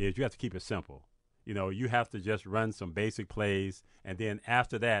opinion, is you have to keep it simple. You have to just run some basic plays, and then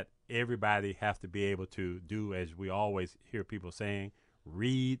after that, everybody has to be able to do, as we always hear people saying,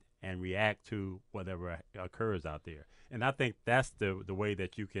 read and react to whatever occurs out there. And I think that's the way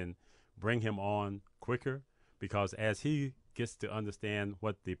that you can bring him on quicker, because as he gets to understand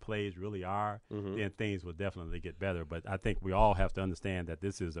what the plays really are, then things will definitely get better. But I think we all have to understand that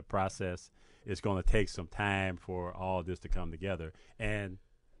this is a process. It's going to take some time for all this to come together. And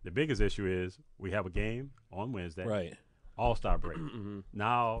the biggest issue is we have a game on Wednesday. Right. All-Star break.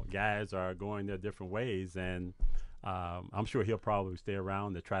 Now guys are going their different ways, and I'm sure he'll probably stay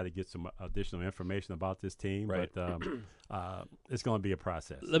around to try to get some additional information about this team. Right. But it's going to be a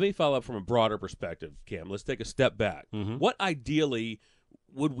process. Let me follow up from a broader perspective, Cam. Let's take a step back. What ideally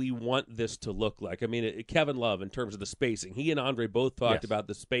would we want this to look like? I mean, Kevin Love, in terms of the spacing, he and Andre both talked about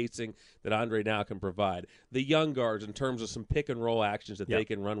the spacing that Andre now can provide. The young guards, in terms of some pick and roll actions that they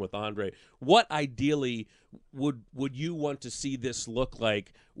can run with Andre. What ideally would you want to see this look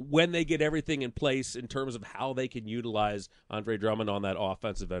like when they get everything in place in terms of how they can utilize Andre Drummond on that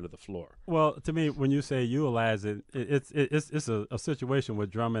offensive end of the floor? Well, to me, when you say utilize it, it's a situation with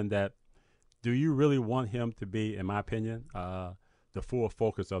Drummond that, do you really want him to be, in my opinion, the full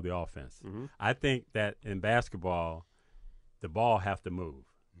focus of the offense? I think that in basketball, the ball has to move.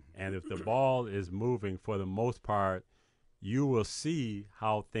 And if the ball is moving, for the most part, you will see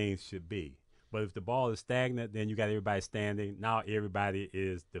how things should be. But if the ball is stagnant, then you got everybody standing. Now everybody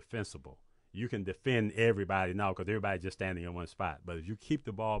is defensible. You can defend everybody now because everybody's just standing in one spot. But if you keep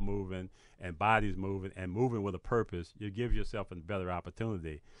the ball moving and bodies moving and moving with a purpose, you give yourself a better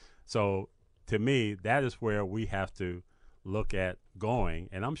opportunity. So to me, that is where we have to look at going,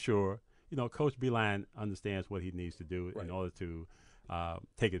 and I'm sure Coach Beilein understands what he needs to do in order to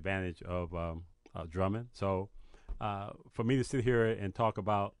take advantage of Drummond. So for me to sit here and talk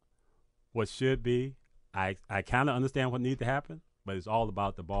about what should be, I kind of understand what needs to happen, but it's all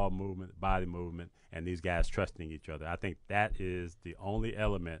about the ball movement, body movement, and these guys trusting each other. I think that is the only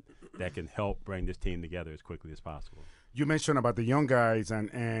element that can help bring this team together as quickly as possible. You mentioned about the young guys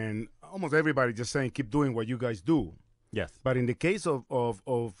and almost everybody just saying keep doing what you guys do. Yes. But in the case of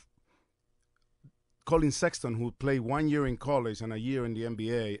Colin Sexton, who played 1 year in college and a year in the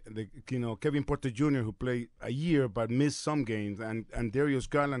NBA, Kevin Porter Jr., who played a year but missed some games, and Darius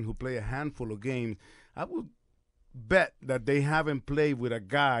Garland, who played a handful of games, I would bet that they haven't played with a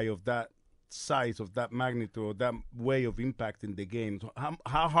guy of that size, of that magnitude, or that way of impacting the game. So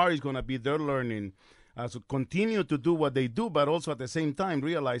how hard is going to be their learning to continue to do what they do, but also at the same time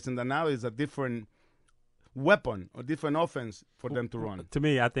realizing that now is a different weapon or different offense for them to run? To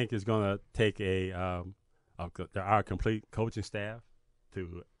me, I think it's going to take our complete coaching staff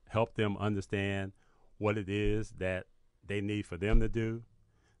to help them understand what it is that they need for them to do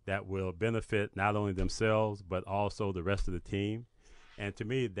that will benefit not only themselves but also the rest of the team. And to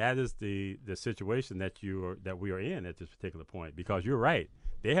me, that is the situation that we are in at this particular point, because you're right.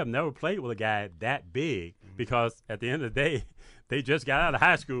 They have never played with a guy that big, because at the end of the day, they just got out of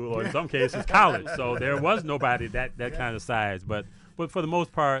high school, or in some cases college. So there was nobody that kind of size. But for the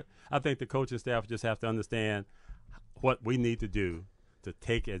most part, I think the coaching staff just have to understand what we need to do to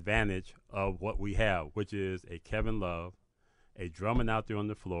take advantage of what we have, which is a Kevin Love, a Drummond out there on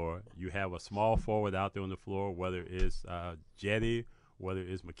the floor. You have a small forward out there on the floor, whether it's Jetty, whether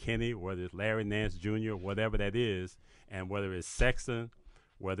it's McKinney, whether it's Larry Nance Jr., whatever that is, and whether it's Sexton,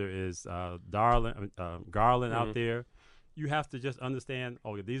 whether it's Garland out there. You have to just understand,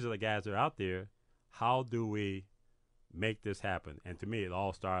 these are the guys that are out there. How do we make this happen? And to me, it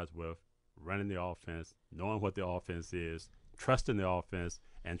all starts with running the offense, knowing what the offense is, trusting the offense,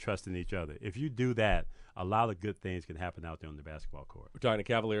 and trusting each other. If you do that, a lot of good things can happen out there on the basketball court. We're talking to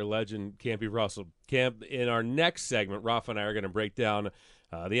Cavalier legend Campy Russell. Camp, in our next segment, Rafa and I are going to break down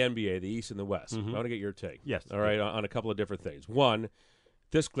the NBA, the East and the West. I want to get your take. Yes. All right, on a couple of different things. One,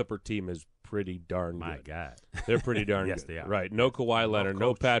 this Clipper team is pretty darn good. My God. They're pretty darn Yes, good. they are. Right. No Kawhi Leonard,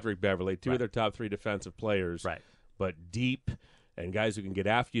 no coach. Patrick Beverley, two of their top 3 defensive players. Right. But deep and guys who can get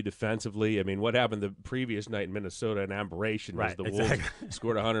after you defensively. I mean, what happened the previous night in Minnesota, an aberration, was the Wolves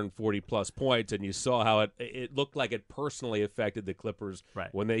scored 140-plus points, and you saw how it looked like it personally affected the Clippers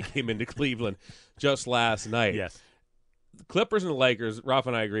when they came into Cleveland just last night. Yes. The Clippers and the Lakers, Ralph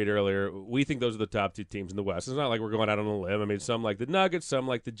and I agreed earlier, we think those are the top 2 teams in the West. It's not like we're going out on a limb. I mean, some like the Nuggets, some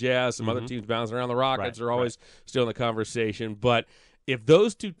like the Jazz, some other teams bouncing around. The Rockets are always still in the conversation. But if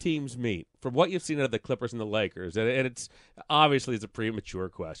those 2 teams meet, from what you've seen out of the Clippers and the Lakers, and it's obviously it's a premature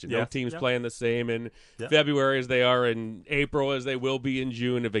question. No team's playing the same in February as they are in April, as they will be in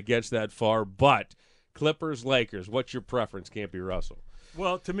June if it gets that far. But Clippers, Lakers, what's your preference, Campy Russell?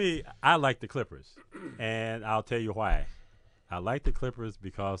 Well, to me, I like the Clippers, and I'll tell you why. I like the Clippers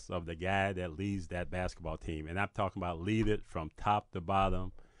because of the guy that leads that basketball team, and I'm talking about lead it from top to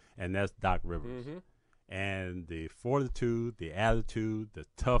bottom, and that's Doc Rivers. And the fortitude, the attitude, the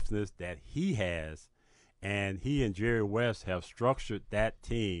toughness that he has, and he and Jerry West have structured that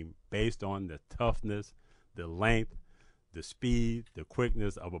team based on the toughness, the length, the speed, the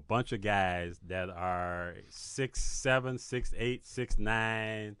quickness of a bunch of guys that are 6'7",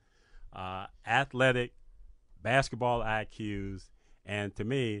 6'8", 6'9", athletic, basketball IQs, and to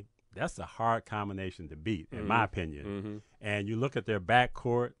me, that's a hard combination to beat, in my opinion. And you look at their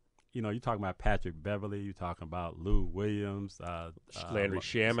backcourt, you know, you're talking about Patrick Beverley, you're talking about Lou Williams, Landry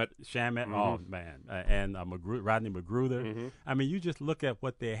Shamet. Oh, man, and Rodney McGruder. I mean, you just look at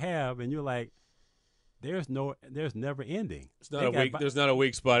what they have, and you're like, there's never ending. There's not a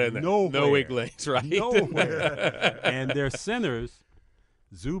weak spot in there. Nowhere. No weak links, right? Nowhere. And their centers,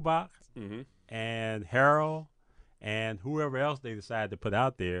 Zubac and Harrell and whoever else they decide to put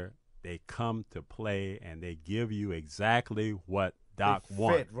out there, they come to play and they give you exactly what Doc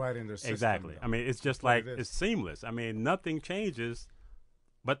wants. Fit right in their system. Exactly. I mean, it's just like it's seamless. I mean, nothing changes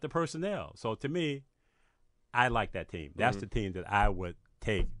but the personnel. So to me, I like that team. That's the team that I would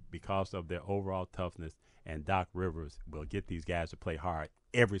take because of their overall toughness, and Doc Rivers will get these guys to play hard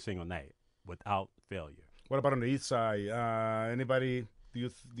every single night without failure. What about on the east side? Anybody do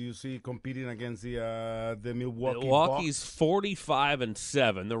you see competing against the Milwaukee Milwaukee's Bucks?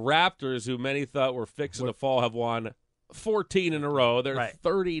 45-7. The Raptors, who many thought were fixing to fall, have won 14 in a row. They're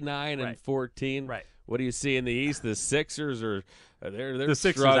 39-14. Right. What do you see in the East? The Sixers are they're the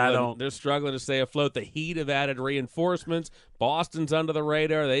Sixers, struggling. They're struggling to stay afloat. The Heat have added reinforcements. Boston's under the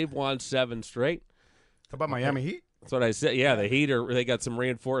radar. They've won 7 straight. How about Miami Heat? That's what I said. Yeah, the Heat they got some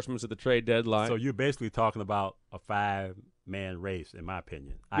reinforcements at the trade deadline. So you're basically talking about a 5-man race, in my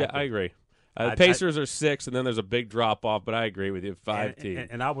opinion. I agree. The Pacers are 6, and then there's a big drop off. But I agree with you. 5 teams.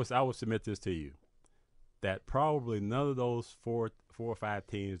 And I would submit this to you, that probably none of those four or five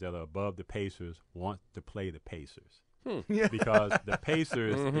teams that are above the Pacers want to play the Pacers. Because the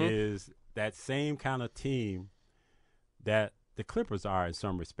Pacers is that same kind of team that the Clippers are in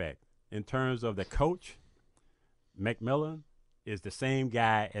some respect. In terms of the coach, McMillan is the same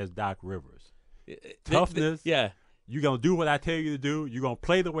guy as Doc Rivers. Toughness. You're going to do what I tell you to do. You're going to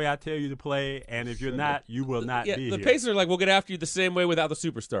play the way I tell you to play. And if you're not, you will not be here. The Pacers are like, we'll get after you the same way without the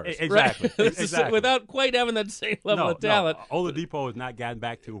superstars. Exactly. Right? Exactly. Without quite having that same level of talent. No. Oladipo has not gotten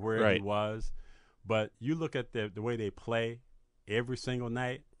back to where he was. But you look at the way they play every single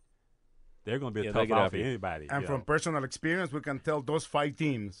night, they're going to be a tough out for anybody. And from personal experience, we can tell those 5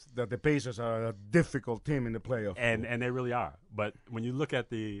 teams that the Pacers are a difficult team in the playoffs. And they really are. But when you look at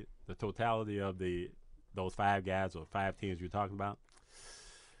the totality of those 5 guys or 5 teams you're talking about,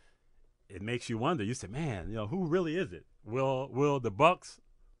 it makes you wonder. You say, man, who really is it? Will the Bucks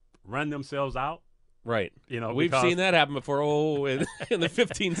run themselves out Right. We've because- seen that happen before. In the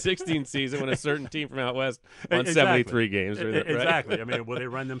 15-16 season when a certain team from out west won Exactly. 73 games. Right? Exactly. I mean, will they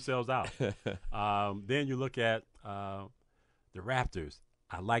run themselves out? Then you look at the Raptors.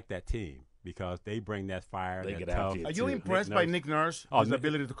 I like that team because they bring that fire. They that get tough. after you, Are you impressed by Nick Nurse, his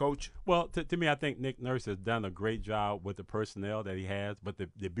ability to coach? Well, to me, I think Nick Nurse has done a great job with the personnel that he has. But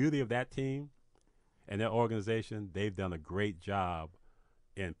the beauty of that team and their organization, they've done a great job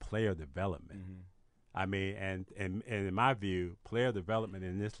in player development. I mean, and in my view, player development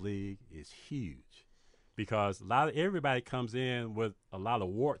in this league is huge because everybody comes in with a lot of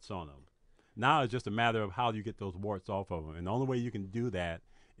warts on them. Now it's just a matter of how you get those warts off of them. And the only way you can do that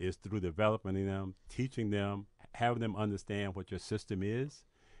is through developing them, teaching them, having them understand what your system is,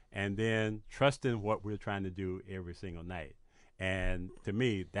 and then trusting what we're trying to do every single night. And to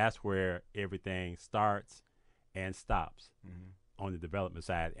me, that's where everything starts and stops on the development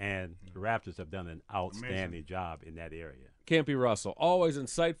side. And the Raptors have done an outstanding job in that area. Campy Russell, always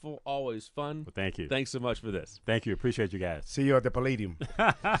insightful, always fun. Well, thank you. Thanks so much for this. Thank you. Appreciate you guys. See you at the Palladium.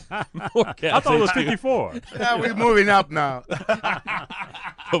 I thought it was 54. Yeah, we're moving up now.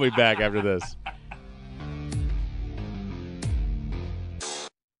 We'll be back after this.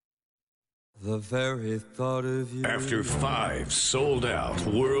 The very thought of you. After 5 sold-out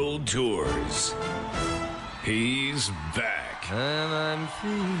world tours, he's back. And I'm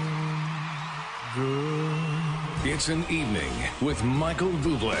feeling good. It's an evening with Michael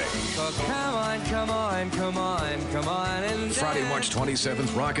Bublé. So come on, come on, come on, come on. And Friday, March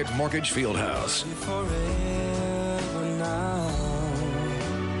 27th, Rocket Mortgage Fieldhouse. forever now.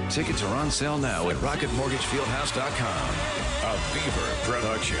 Tickets are on sale now at rocketmortgagefieldhouse.com. A Beaver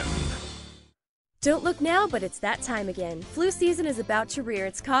production. Don't look now, but it's that time again. Flu season is about to rear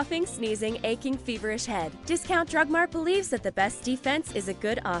its coughing, sneezing, aching, feverish head. Discount Drug Mart believes that the best defense is a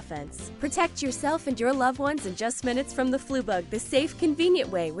good offense. Protect yourself and your loved ones in just minutes from the flu bug the safe, convenient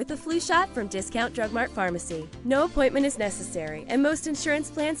way with a flu shot from Discount Drug Mart Pharmacy. No appointment is necessary, and most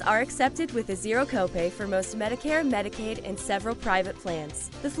insurance plans are accepted with a zero copay for most Medicare, Medicaid, and several private plans.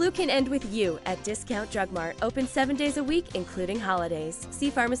 The flu can end with you at Discount Drug Mart, open 7 days a week, including holidays.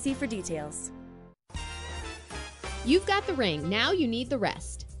 See pharmacy for details. You've got the ring, now you need the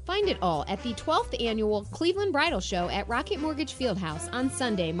rest. Find it all at the 12th Annual Cleveland Bridal Show at Rocket Mortgage Fieldhouse on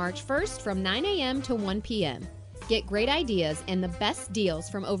Sunday, March 1st from 9 a.m. to 1 p.m. Get great ideas and the best deals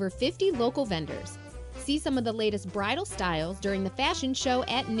from over 50 local vendors. See some of the latest bridal styles during the fashion show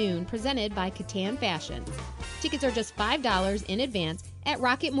at noon presented by Catan Fashion. Tickets are just $5 in advance at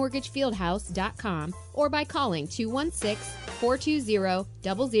rocketmortgagefieldhouse.com or by calling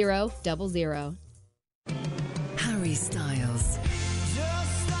 216-420-0000. Harry Styles.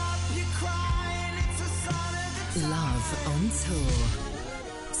 Love on tour.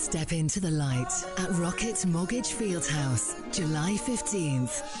 Step into the light at Rocket Mortgage Fieldhouse, July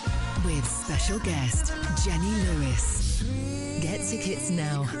 15th, with special guest Jenny Lewis. Get tickets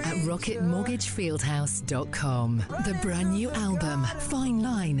now at rocketmortgagefieldhouse.com. The brand new album, Fine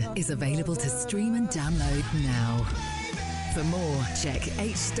Line, is available to stream and download now. For more, check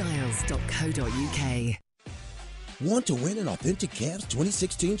hstyles.co.uk. Want to win an authentic Cavs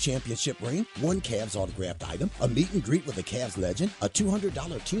 2016 championship ring, one Cavs autographed item, a meet and greet with a Cavs legend, a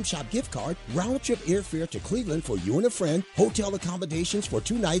 $200 Team Shop gift card, round-trip airfare to Cleveland for you and a friend, hotel accommodations for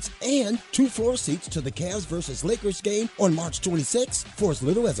 2 nights, and 2 floor seats to the Cavs versus Lakers game on March 26th? For as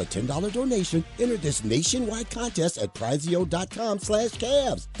little as a $10 donation, enter this nationwide contest at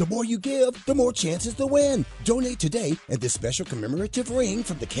prizeo.com/Cavs. The more you give, the more chances to win. Donate today, and this special commemorative ring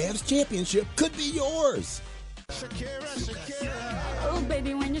from the Cavs championship could be yours. Oh,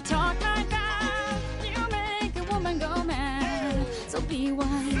 baby, when you talk like that, you make a woman go mad. So be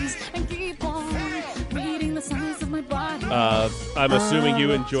wise and keep on reading the signs of my body. I'm assuming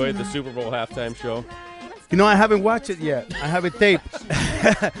you enjoyed the Super Bowl halftime show. You know, I haven't watched it yet. I have it taped.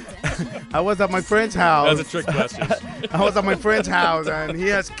 I was at my friend's house. That was a trick question. I was at my friend's house, and he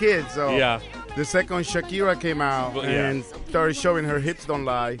has kids, so Yeah. the second Shakira came out Well, yeah. and started showing her hips don't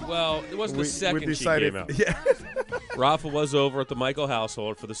lie. Well, it wasn't the second she came out. Yeah. Rafa was over at the Michael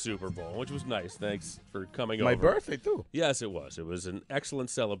household for the Super Bowl, which was nice. Thanks for coming My over. birthday, too. Yes, it was. It was an excellent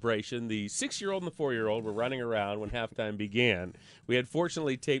celebration. The 6-year-old and the 4-year-old were running around when halftime began. We had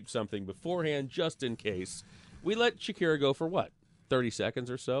fortunately taped something beforehand just in case. We let Shakira go for what? 30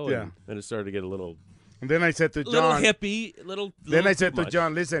 seconds or so? Yeah. And then it started to get a little... And then I said to John, little hippie, little. Then I said too to much.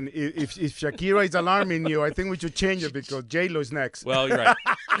 John, listen, if Shakira is alarming you, I think we should change it because J-Lo's next. Well, you're right.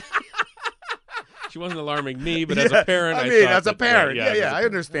 She wasn't alarming me, but as a parent, I mean, thought as a that, parent, right, yeah, I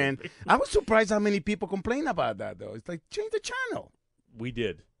understand. I was surprised how many people complain about that, though. It's like, change the channel. We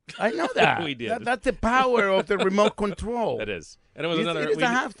did. I know that. We did. That's the power of the remote control. That is. And it was It another. is a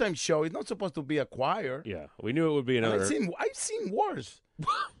halftime show. It's not supposed to be a choir. Yeah, we knew it would be another. I've seen worse.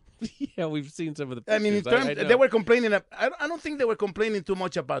 Yeah, we've seen some of the I pictures. mean, in terms, know. they were complaining. I don't think they were complaining too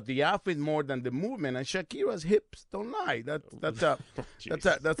much about the outfit more than the movement. And Shakira's hips don't lie. That's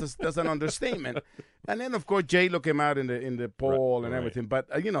an understatement. And then, of course, J-Lo came out in the poll and everything. But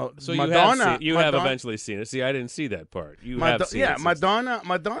So Madonna. you have eventually seen it. See, I didn't see that part. You have seen it. Yeah, Madonna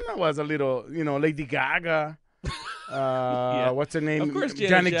was a little, Lady Gaga. What's her name? Of course,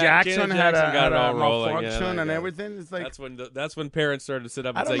 Janet Jackson had got it all a rolling. malfunction Yeah, and everything. It's like that's when parents started to sit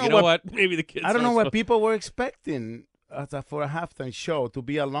up I and don't say, know you know what? Maybe the kids. I don't know aren't what supposed-" people were expecting for a halftime show to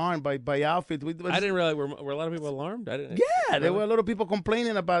be alarmed by outfit. I didn't realize were a lot of people alarmed. I didn't. Yeah, there were a lot of people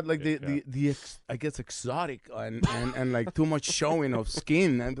complaining about like the I guess exotic and like too much showing of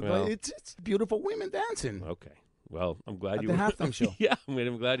skin. And Well. it's beautiful women dancing. Okay. Well, I'm glad At you the were halftime show. Yeah,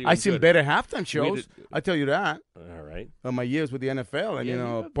 I'm glad you. I've seen enjoyed better it. halftime shows. I tell you that. All right. On my years with the NFL, and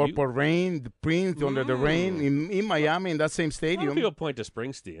Yeah, Purple Rain, the Prince, Under the Rain in Miami in that same A lot stadium. of people point to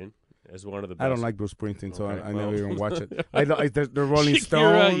Springsteen as one of the best. I don't like Bruce Springsteen, so Okay, I never well. even watch it. I like the Rolling Shakira,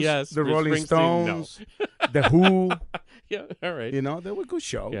 Stones, yes. the Bruce Rolling Springsteen, no. Stones, the Who. Yeah, all right. They were good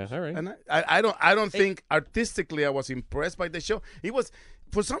shows. Yeah, all right. And I don't think artistically I was impressed by the show. It was,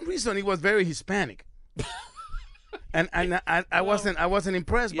 for some reason, it was very Hispanic. And I wasn't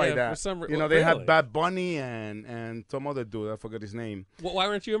impressed by Yeah, that. for some they really? had Bad Bunny and some other dude. I forgot his name. Well, why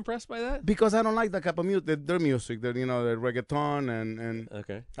weren't you impressed by that? Because I don't like that type of music. Their music, the reggaeton and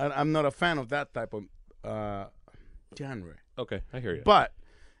Okay. I'm not a fan of that type of genre. Okay, I hear you. But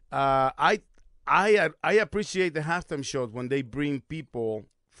I appreciate the halftime shows when they bring people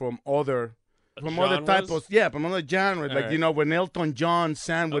from other Genres? types of from other genres. All Like right. when Elton John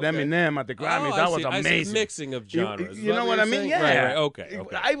sang with Okay. Eminem at the Grammys, Oh, that I was see. I see. amazing. Mixing of genres. Is You that know what what I you're mean? saying? Yeah. Right. Okay.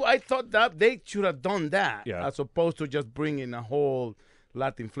 I thought that they should have done that Yeah. as opposed to just bringing a whole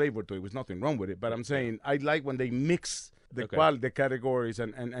Latin flavor to it. There's nothing wrong with it, but I'm saying I like when they mix the Okay. the categories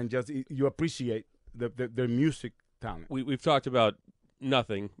and just you appreciate their music talent. We've talked about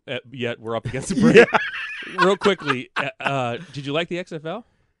nothing yet. We're up against the break. Real quickly, did you like the XFL?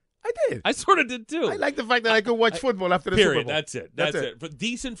 I did. I sort of did too. I like the fact that I could watch football after the Period. Super Bowl. That's it. That's it. But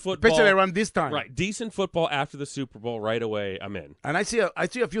decent football. Especially around this time. Right. Decent football after the Super Bowl right away. I'm in. And I see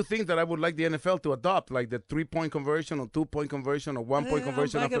a few things that I would like the NFL to adopt, like the 3-point conversion or 2-point conversion or 1-point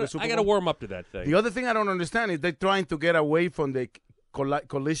conversion after the Super Bowl. I got to warm up to that thing. The other thing I don't understand is they're trying to get away from the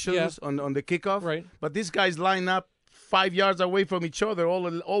collisions on the kickoff. Right. But these guys line up 5 yards away from each other,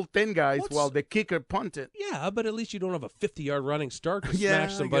 all 10 guys, while the kicker punted. Yeah, but at least you don't have a 50-yard running start to Yeah,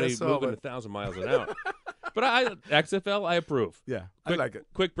 smash I somebody guess so, moving but- 1,000 miles an hour. But XFL, I approve. Yeah, Quick, I like it.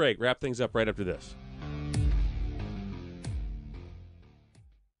 Quick break. Wrap things up right after this.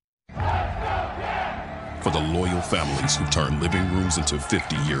 For the loyal families who turn living rooms into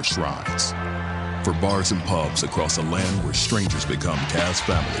 50-year shrines. For bars and pubs across a land where strangers become Cavs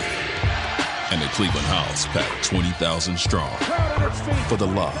family. And the Cleveland House packed 20,000 strong. For the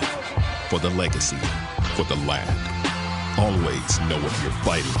love, for the legacy, for the land. Always know what you're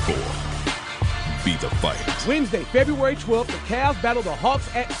fighting for. Be the fight. Wednesday, February 12th, the Cavs battle the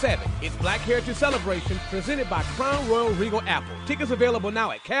Hawks at 7. It's Black Heritage Celebration presented by Crown Royal Regal Apple. Tickets available now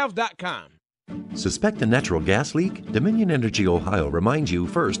at Cavs.com. Suspect a natural gas leak? Dominion Energy Ohio reminds you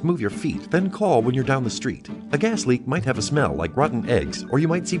first move your feet, then call when you're down the street. A gas leak might have a smell like rotten eggs, or you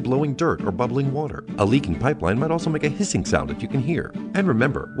might see blowing dirt or bubbling water. A leaking pipeline might also make a hissing sound that you can hear. And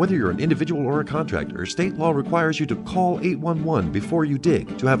remember, whether you're an individual or a contractor, state law requires you to call 811 before you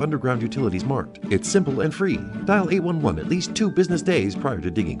dig to have underground utilities marked. It's simple and free. Dial 811 at least 2 business days prior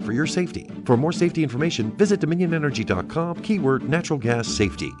to digging for your safety. For more safety information, visit dominionenergy.com, keyword natural gas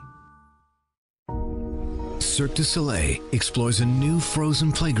safety. Cirque du Soleil explores a new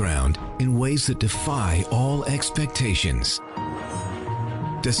frozen playground in ways that defy all expectations.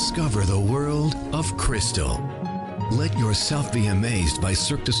 Discover the world of Crystal. Let yourself be amazed by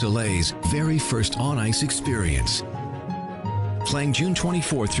Cirque du Soleil's very first on-ice experience. Playing June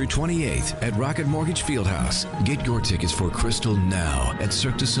 24th through 28th at Rocket Mortgage Fieldhouse. Get your tickets for Crystal now at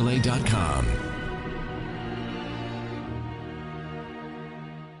CirqueDuSoleil.com.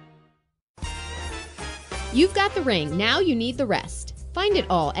 You've got the ring, now you need the rest. Find it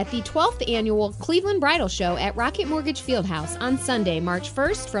all at the 12th annual Cleveland Bridal Show at Rocket Mortgage Fieldhouse on Sunday, March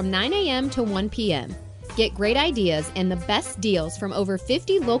 1st from 9 a.m. to 1 p.m. Get great ideas and the best deals from over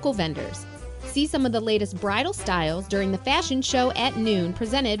 50 local vendors. See some of the latest bridal styles during the fashion show at noon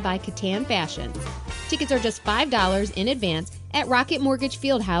presented by Catan Fashion. Tickets are just $5 in advance at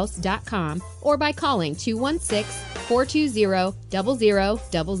rocketmortgagefieldhouse.com or by calling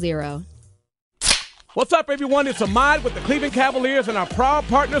 216-420-0000. What's up, everyone? It's Ahmad with the Cleveland Cavaliers and our proud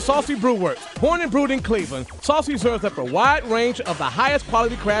partner, Saucy Brewworks. Born and brewed in Cleveland, Saucy serves up a wide range of the highest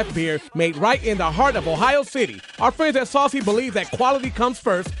quality craft beer made right in the heart of Ohio City. Our friends at Saucy believe that quality comes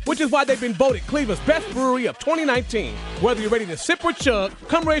first, which is why they've been voted Cleveland's best brewery of 2019. Whether you're ready to sip or chug,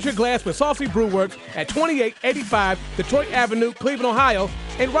 come raise your glass with Saucy Brewworks at 2885 Detroit Avenue, Cleveland, Ohio,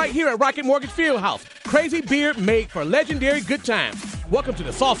 and right here at Rocket Mortgage Fieldhouse. Crazy beer made for legendary good times. Welcome to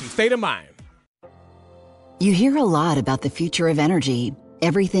the Saucy State of Mind. You hear a lot about the future of energy,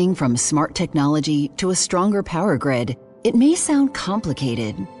 everything from smart technology to a stronger power grid. It may sound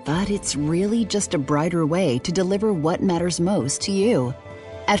complicated, but it's really just a brighter way to deliver what matters most to you.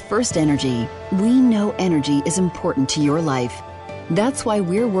 At First Energy, we know energy is important to your life. That's why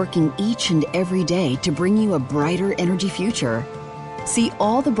we're working each and every day to bring you a brighter energy future. See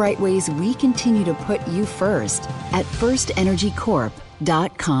all the bright ways we continue to put you first at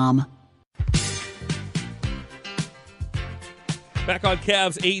firstenergycorp.com. Back on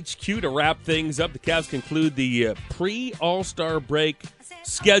Cavs HQ to wrap things up. The Cavs conclude the pre-All-Star break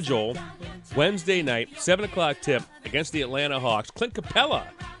schedule Wednesday night, 7 o'clock tip against the Atlanta Hawks. Clint Capella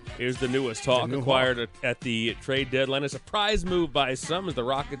is the newest Hawk acquired at the trade deadline. A surprise move by some as the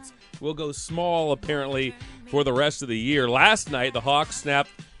Rockets will go small, apparently, for the rest of the year. Last night, the Hawks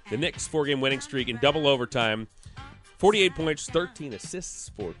snapped the Knicks' 4-game winning streak in double overtime. 48 points, 13 assists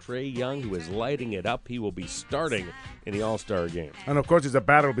for Trae Young, who is lighting it up. He will be starting in the All-Star game. And, of course, it's a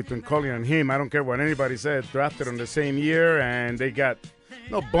battle between Colin and him. I don't care what anybody said. Drafted on the same year, and they got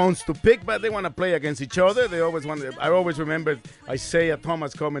no bones to pick, but they want to play against each other. They always want. I always remember Isaiah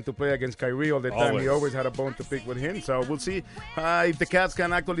Thomas coming to play against Kyrie all the time. He always had a bone to pick with him. So we'll see if the Cavs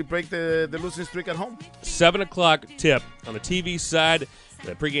can actually break the losing streak at home. 7 o'clock tip on the TV side.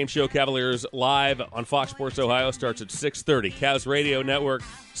 The pregame show Cavaliers Live on Fox Sports Ohio starts at 6:30. Cavs Radio Network,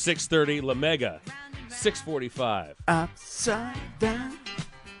 6:30. La Mega, 6:45. Upside down,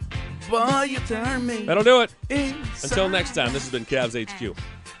 boy, you turn me. That'll do it. Inside. Until next time, this has been Cavs HQ.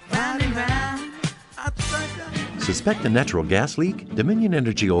 Round and round, upside down. Suspect a natural gas leak? Dominion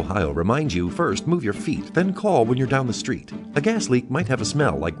Energy Ohio reminds you first move your feet, then call when you're down the street. A gas leak might have a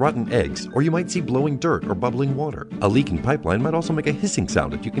smell like rotten eggs, or you might see blowing dirt or bubbling water. A leaking pipeline might also make a hissing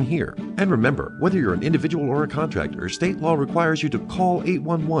sound that you can hear. And remember, whether you're an individual or a contractor, state law requires you to call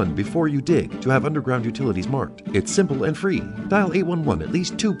 811 before you dig to have underground utilities marked. It's simple and free. Dial 811 at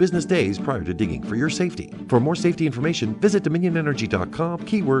least 2 business days prior to digging for your safety. For more safety information, visit DominionEnergy.com,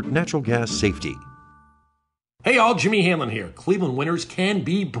 keyword natural gas safety. Hey all, Jimmy Hanlon here. Cleveland winters can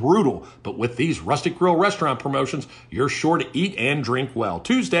be brutal, but with these Rustic Grill restaurant promotions, you're sure to eat and drink well.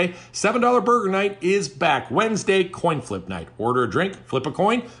 Tuesday, $7 burger night is back. Wednesday, coin flip night. Order a drink, flip a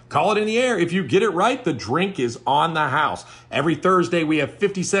coin, call it in the air. If you get it right, the drink is on the house. Every Thursday, we have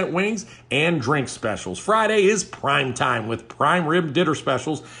 50-cent wings and drink specials. Friday is prime time with prime rib dinner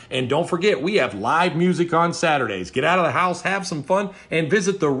specials. And don't forget, we have live music on Saturdays. Get out of the house, have some fun, and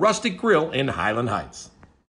visit the Rustic Grill in Highland Heights.